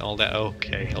violation and all that.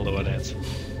 Okay, hello at that.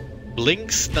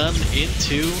 Blink stun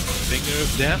into Finger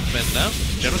of Death, and now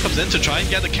General comes in to try and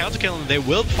get the counter kill, and they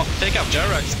will take out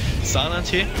Jerax. Silent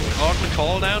here, caught the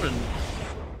call down, and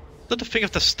did the Finger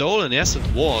of Death stolen? Yes,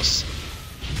 it was.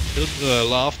 The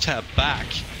laugh tab back,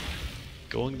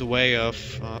 going the way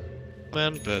of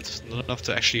man, but not enough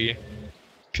to actually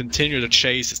continue the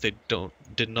chase, as they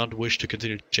did not wish to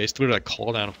continue the chase through that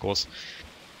call down, of course.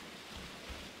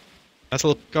 Nice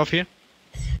little pick off here.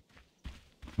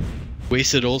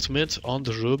 Wasted ultimate on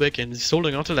the Rubik, and he's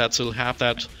holding onto that, so he'll have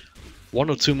that 1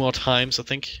 or 2 more times, I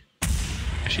think.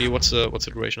 Actually, what's the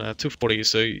duration? 240,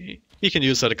 so he can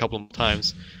use that a couple of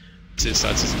times. So he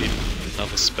decides to need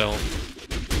another spell.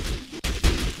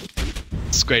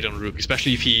 It's great on Rubik,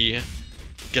 especially if he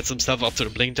gets himself up to the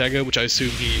Blink Dagger, which I assume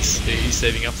he's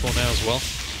saving up for now as well.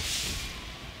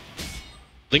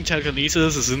 Blink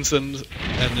Telekinesis is instant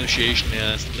initiation,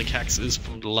 as Blink Hacks is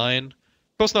from the line.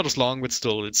 Of course not as long, but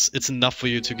still, it's enough for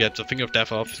you to get the Finger of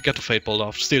Death off, to get the Fate Bolt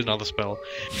off, steal another spell,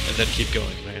 and then keep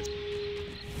going, right?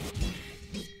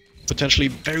 Potentially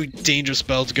very dangerous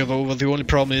spell to give over. The only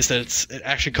problem is that it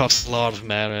actually costs a lot of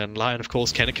mana, and Lion of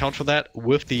course can account for that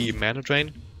with the mana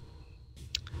drain.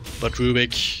 But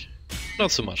Rubik,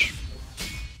 not so much.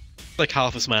 Like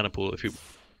half his mana pool if you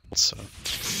want, so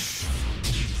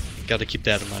gotta keep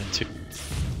that in mind too.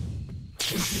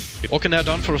 Walking now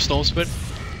down for a Storm Spirit.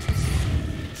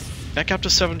 Back up to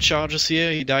 7 charges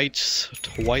here. He died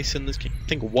twice in this game. I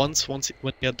think once when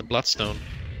he had the Bloodstone.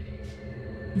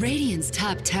 Radiant's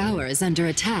top tower is under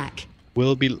attack.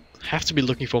 We'll have to be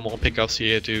looking for more pickups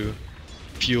here to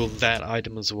fuel that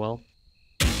item as well.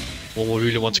 Well, we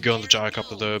really want to go on the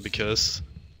Jarkov though, because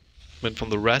from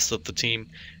the rest of the team,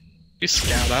 you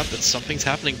scout out that something's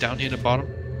happening down here in the bottom.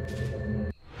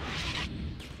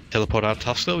 Teleport out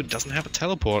Tuffslow, he doesn't have a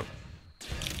teleport.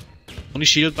 Only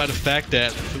shielded by the fact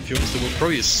that 5Jungs, they will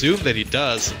probably assume that he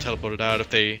does and teleport it out if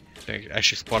they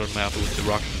actually spotted him out with the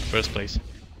rocket in the first place.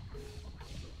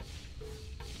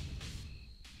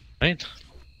 Right.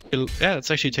 Yeah,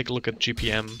 let's actually take a look at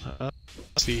GPM.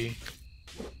 See.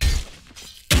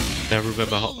 Never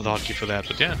remember the hotkey for that,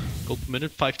 but yeah. Gold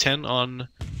minute 510 on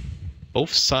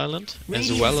both Silent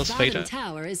as well as Fader.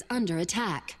 Tower is under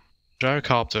attack.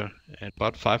 Gyrocopter and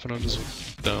about 500 as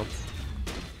well.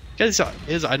 Yeah,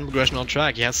 his item progression on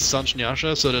track. He has the Sun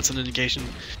Yasha, so that's an indication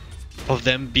of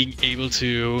them being able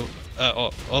to,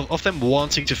 of them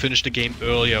wanting to finish the game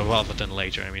earlier rather than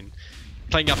later. I mean,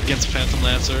 playing up against Phantom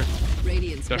Lancer,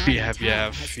 especially if you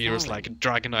have heroes like a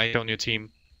Dragon Knight on your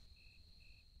team,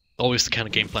 always the kind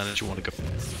of game plan that you want to go.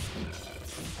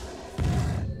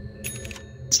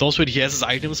 Snowsweet, he has his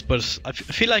items, but I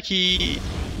feel like he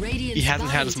hasn't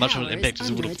had as much of an impact as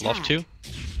he would have loved to.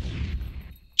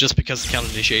 Just because the counter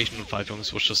initiation of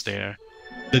 5Jungs was just there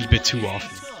a little bit too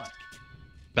often.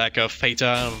 Back of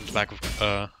Fata and back of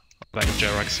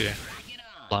Jerax here.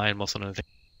 Lion most on anything.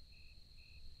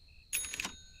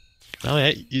 Oh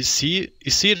yeah, you see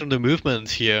it in the movement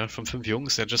here from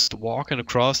 5Jungs. They're just walking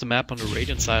across the map on the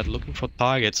Radiant side, looking for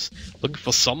targets, looking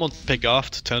for someone to pick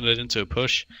off to turn it into a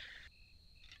push.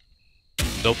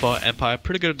 So far, Empire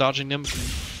pretty good at dodging them.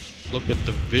 Look at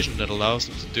the vision that allows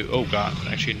them to do. Oh god,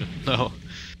 actually no.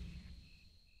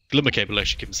 Glimmer Cable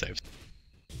actually keep him safe.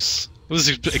 I was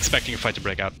expecting a fight to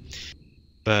break out,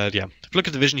 but yeah. If you look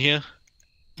at the vision here,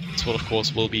 this one of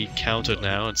course will be countered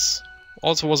now. It's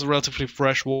also was a relatively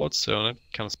fresh ward, so that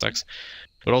kind of sucks.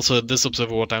 But also this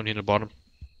observer ward down here in the bottom,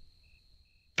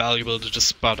 valuable to just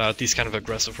spot out these kind of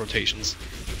aggressive rotations.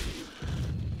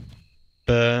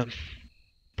 But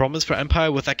promise for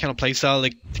Empire with that kind of playstyle, they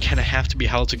kind of have to be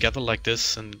held together like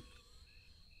this and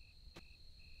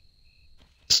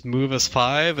just move as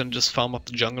 5 and just farm up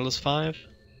the jungle as 5.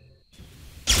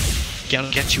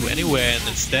 Can't get you anywhere, and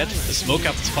instead the smoke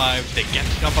up as 5. They get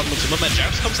up on the Timmerman.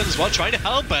 Jarvis comes in as well, trying to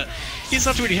help, but he's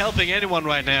not really helping anyone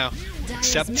right now,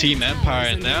 except Team Empire.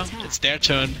 And now it's their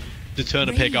turn to turn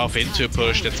a pick off into a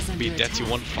push. That's gonna be Dead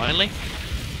 1 finally.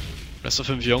 Rest of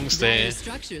 5Jungs, they're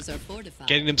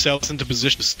getting themselves into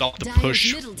position to stop the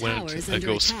push when it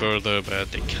goes further,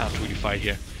 but they can't really fight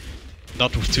here.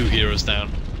 Not with 2 heroes down.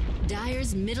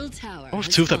 Or with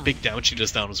 2 of their big damage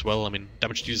dealers down as well. I mean,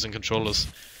 damage dealers and controllers.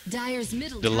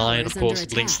 The Lion, of course,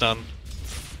 Blink stun.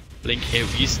 Blink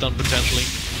AoE stun potentially.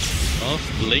 Oh,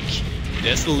 Blink.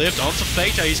 There's the lift onto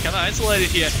Fata. He's kind of isolated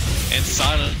here. And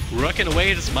Silent rocking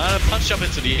away at his mana, punched up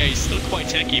into the air. He's still quite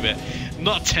tanky, but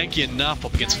not tanky enough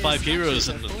up against 5 heroes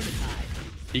and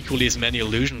equally as many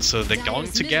illusions. So they're going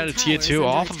to get a tier 2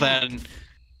 off of that. And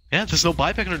yeah, there's no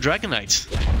buyback on the Dragon Knights.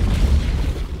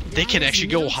 They can actually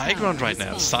go high ground right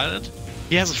now. Silent,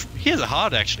 he has a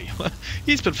heart actually.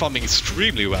 He's been farming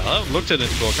extremely well. I've looked at it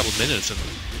for a couple of minutes and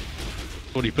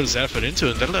what he put his effort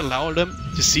into, and that'll allow them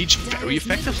to siege very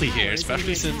effectively here,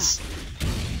 especially since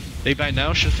they by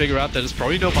now should figure out that there's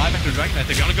probably no buyback to Dragon Knight.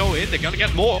 They're gonna go in, they're gonna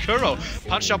get more. Kuro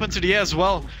punched up into the air as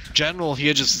well. General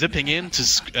here just zipping in to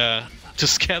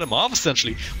scare them off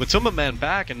essentially, with Timmerman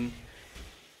back and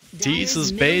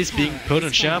Tease's base being put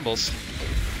in shambles.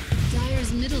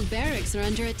 Middle barracks are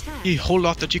under attack. A whole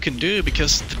lot that you can do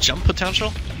because the jump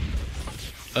potential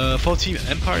for Team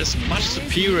Empire is much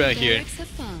superior here.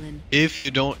 If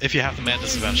you have the man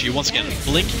disadvantage, you once again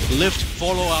blink, lift,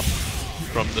 follow up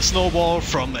from the snowball,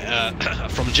 from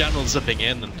General zipping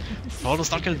in, and Paul's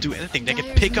not going to do anything. They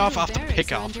get pick off after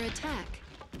pick off.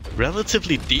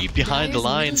 Relatively deep behind the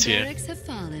lines here.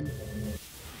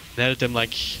 Netted them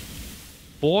like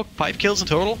 4-5 kills in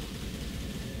total.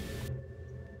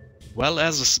 Well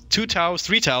as 2 towers,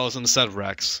 3 towers on the set of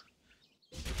racks.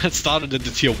 It started at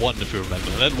the tier 1 if you remember,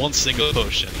 and then one single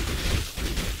push. And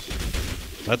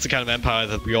that's the kind of Empire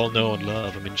that we all know and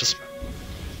love. I mean, just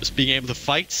being able to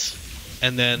fight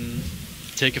and then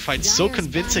take a fight so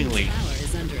convincingly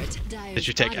that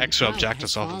you take extra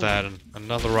objectives off of that, and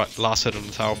another last hit on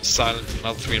the tower for Silent,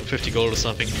 another 350 gold or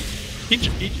something.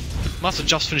 He must have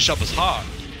just finished up his heart.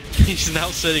 He's now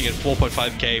sitting at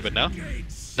 4.5k, but now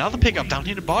the pickup down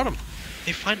here at the bottom.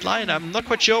 They find Lion. I'm not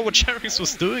quite sure what Jerax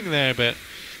was doing there, but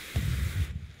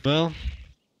well,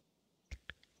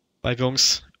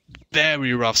 5Jungs,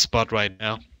 very rough spot right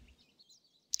now.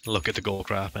 Look at the gold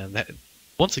graph, man. That,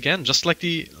 once again, just like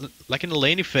in the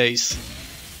laney phase,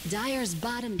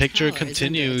 picture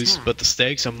continues, but the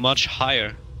stakes are much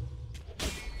higher.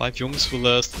 5Jungs with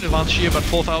a advantage here, about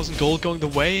 4,000 gold going the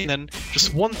way, and then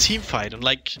just one team fight and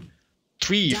like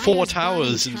 3-4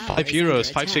 towers and 5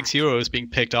 heroes, 5-6 heroes being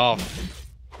picked off.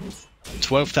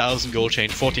 12,000 gold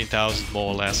change, 14,000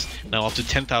 more or less. Now up to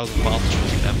 10,000 advantage for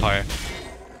Team Empire.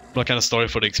 What kind of story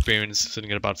for the experience, sitting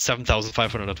at about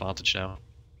 7,500 advantage now.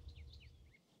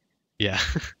 Yeah,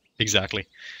 exactly.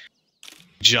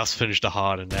 Just finished the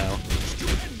hard and now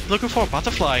looking for a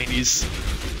butterfly, and he's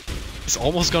He's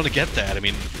almost gonna get that. I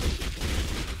mean,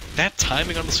 that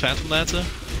timing on this Phantom Lancer.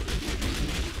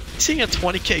 Seeing a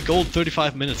 20k gold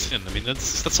 35 minutes in. I mean, that's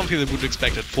something that we would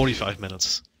expect at 45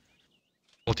 minutes.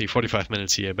 45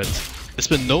 minutes here, but there's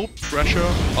been no pressure,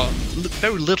 or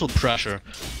very little pressure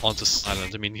onto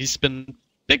Silent. I mean, he's been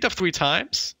picked up 3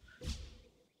 times,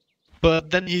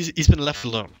 but then he's been left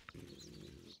alone.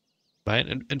 Right?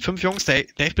 And 5Jungs,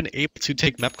 they've been able to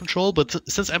take map control, but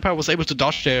since Empire was able to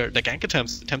dodge their gank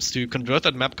attempts to convert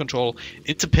that map control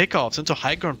into pickoffs, into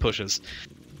high ground pushes,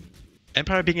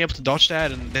 Empire being able to dodge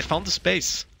that, and they found the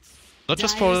space. Not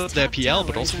just for their PL,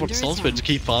 but also for the Stone Spirit to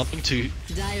keep farming to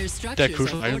their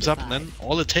crucial items up, and then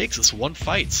all it takes is 1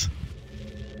 fight.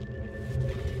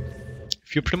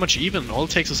 If you're pretty much even, all it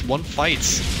takes is 1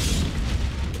 fight.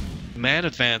 Man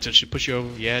advantage to push you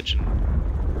over the edge and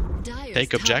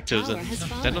take objectives, and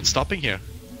they're not stopping here.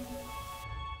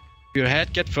 You're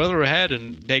ahead, get further ahead,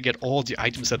 and they get all the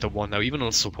items that they want now, even on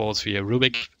the support sphere.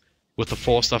 Rubik with the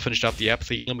 4-star finished up the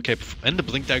Apathy, and the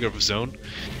Blink Dagger of Zone.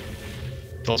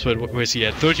 That's where he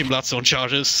had 13 Bloodstone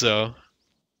charges, so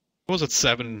he was at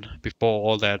 7 before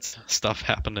all that stuff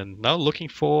happened, and now looking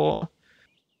for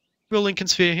real Lincoln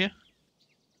Sphere here.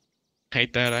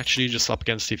 Hate that, actually, just up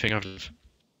against the thing of,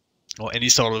 or any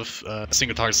sort of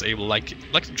single target able, like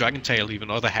the Dragon Tail even,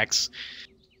 or the Hex.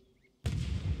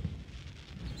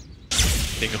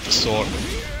 Thing of the sword.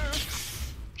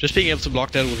 Just being able to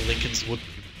block that with Lincolns would be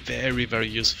very, very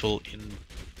useful in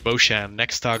Roshan,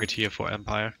 next target here for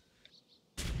Empire.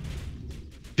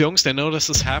 Jungs, they know this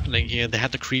is happening here, they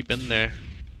had to creep in there.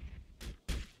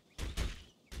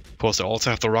 Of course, they also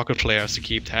have the rocket players to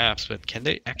keep tabs, but can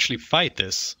they actually fight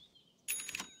this?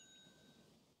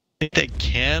 I think they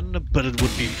can, but it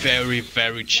would be very,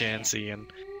 very chancy, and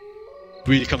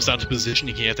really comes down to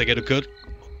positioning here. If they get a good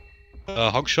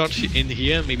hog shot in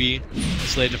here, maybe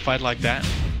slate a fight like that.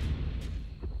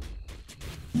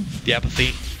 The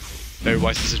Apathy, very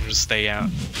wise decision to stay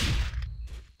out.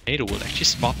 Ada will actually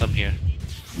spot them here.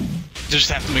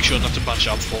 Just have to make sure not to bunch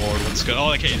up forward. Let's go.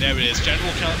 Oh, okay, there it is.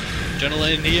 General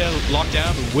in here, locked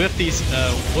down with these,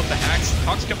 with the hacks.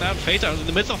 Hogs come out, Fata in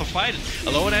the midst of the fight.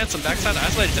 Alone and some backside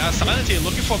isolated. Silent here,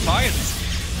 looking for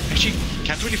targets. Actually,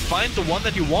 can't really find the one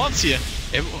that he wants here.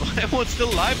 Everyone's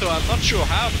still alive though, I'm not sure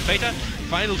how. Fata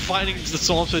finally finding the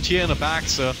Stormspit here in the back,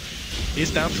 so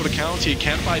he's down for the count. He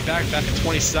can't fight back in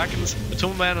 20 seconds. The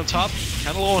Tomb Man on top,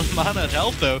 kind of low on mana and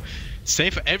health though.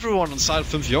 Same for everyone on the side of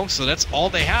 5Jungs, so that's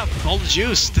all they have, all the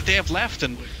juice that they have left,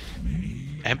 and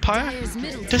Empire,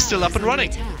 they're still up and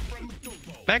running.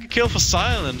 Mega kill for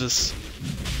Silent is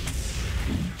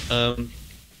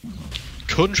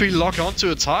couldn't really lock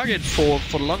onto a target for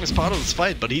the longest part of this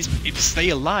fight, but he's able to stay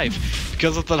alive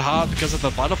because of that heart, because of the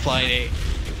butterfly.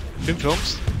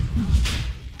 5Jungs,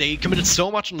 they committed so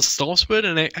much on the Storm Spirit,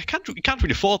 and you can't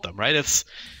really fault them, right? It's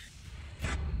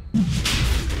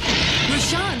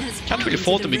can't really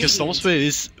fault them because Storm Spirit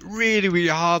is really, really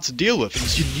hard to deal with,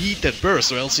 because you need that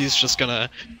burst, or else he's just gonna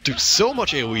do so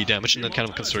much AoE damage in that kind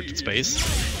of constricted space.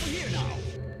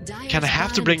 Kinda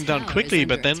have to bring him down quickly,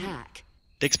 but then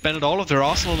they expended all of their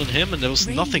arsenal on him, and there was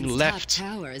nothing left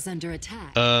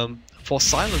for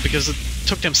Silent, because it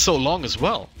took them so long as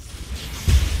well.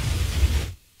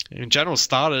 In general,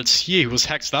 started here, he was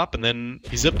hexed up, and then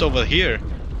he zipped over here.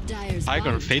 Tiger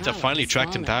and Fata finally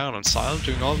tracked him down, and Silent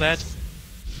doing all that.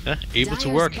 Yeah, able to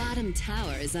work.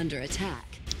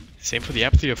 Same for the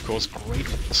Apathy, of course. Great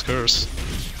Curse.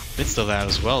 Midst of that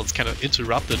as well. It's kind of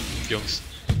interrupted Jungs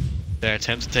their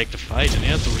attempt to take the fight, and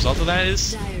yeah, the result of that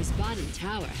is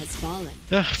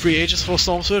yeah, 3 Ages for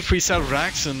Stormsword, 3 set of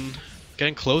racks, and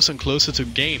getting closer and closer to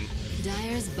game.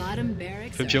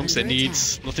 5Jungs, they need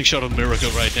nothing short of miracle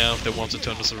right now if they want to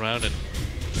turn this around in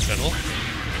general.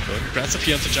 Aggressive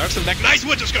here onto Jarvis, like nice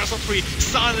Winter's Curse on 3.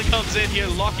 Silent comes in here,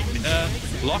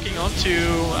 locking onto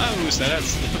who's that?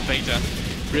 That's Fata.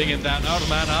 Bringing that out of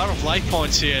mana, out of life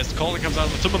points here. As Colin comes out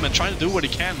of the Timberman, trying to do what he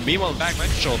can. Meanwhile, back line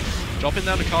control, dropping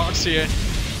down the cogs here,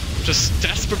 just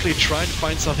desperately trying to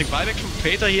find something. Buyback from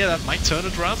Fata here that might turn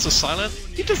it around. So Silent,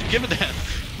 he doesn't give a damn.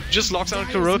 Just locks down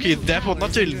Kuroki. Depot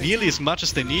not doing nearly as much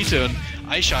as they need to, and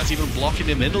Aisha's even blocking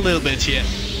him in a little bit here.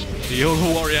 The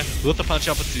Yolo Warrior with the punch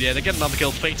up at the end. They get another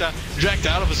kill. Fata dragged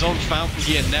out of his own fountain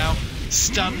here now.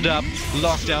 Stunned up,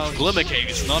 locked down. Glimmercave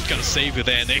is not gonna save you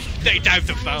there. They dive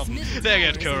the fountain. They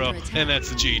get Kuro, and that's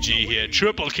the GG here.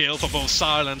 Triple kill for both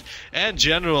Silent and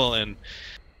General, and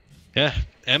yeah,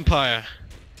 Empire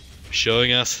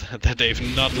showing us that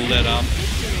they've not let up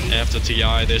after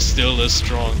TI. They're still as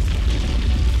strong,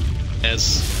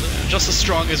 just as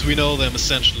strong as we know them,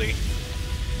 essentially.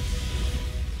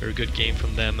 Very good game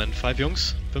from them. And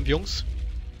 5Jungs,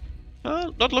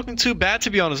 Not looking too bad, to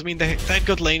be honest. I mean, they had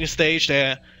good laning stage,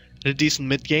 they're a decent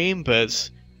mid game, but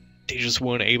they just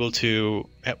weren't able to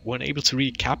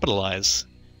really capitalize.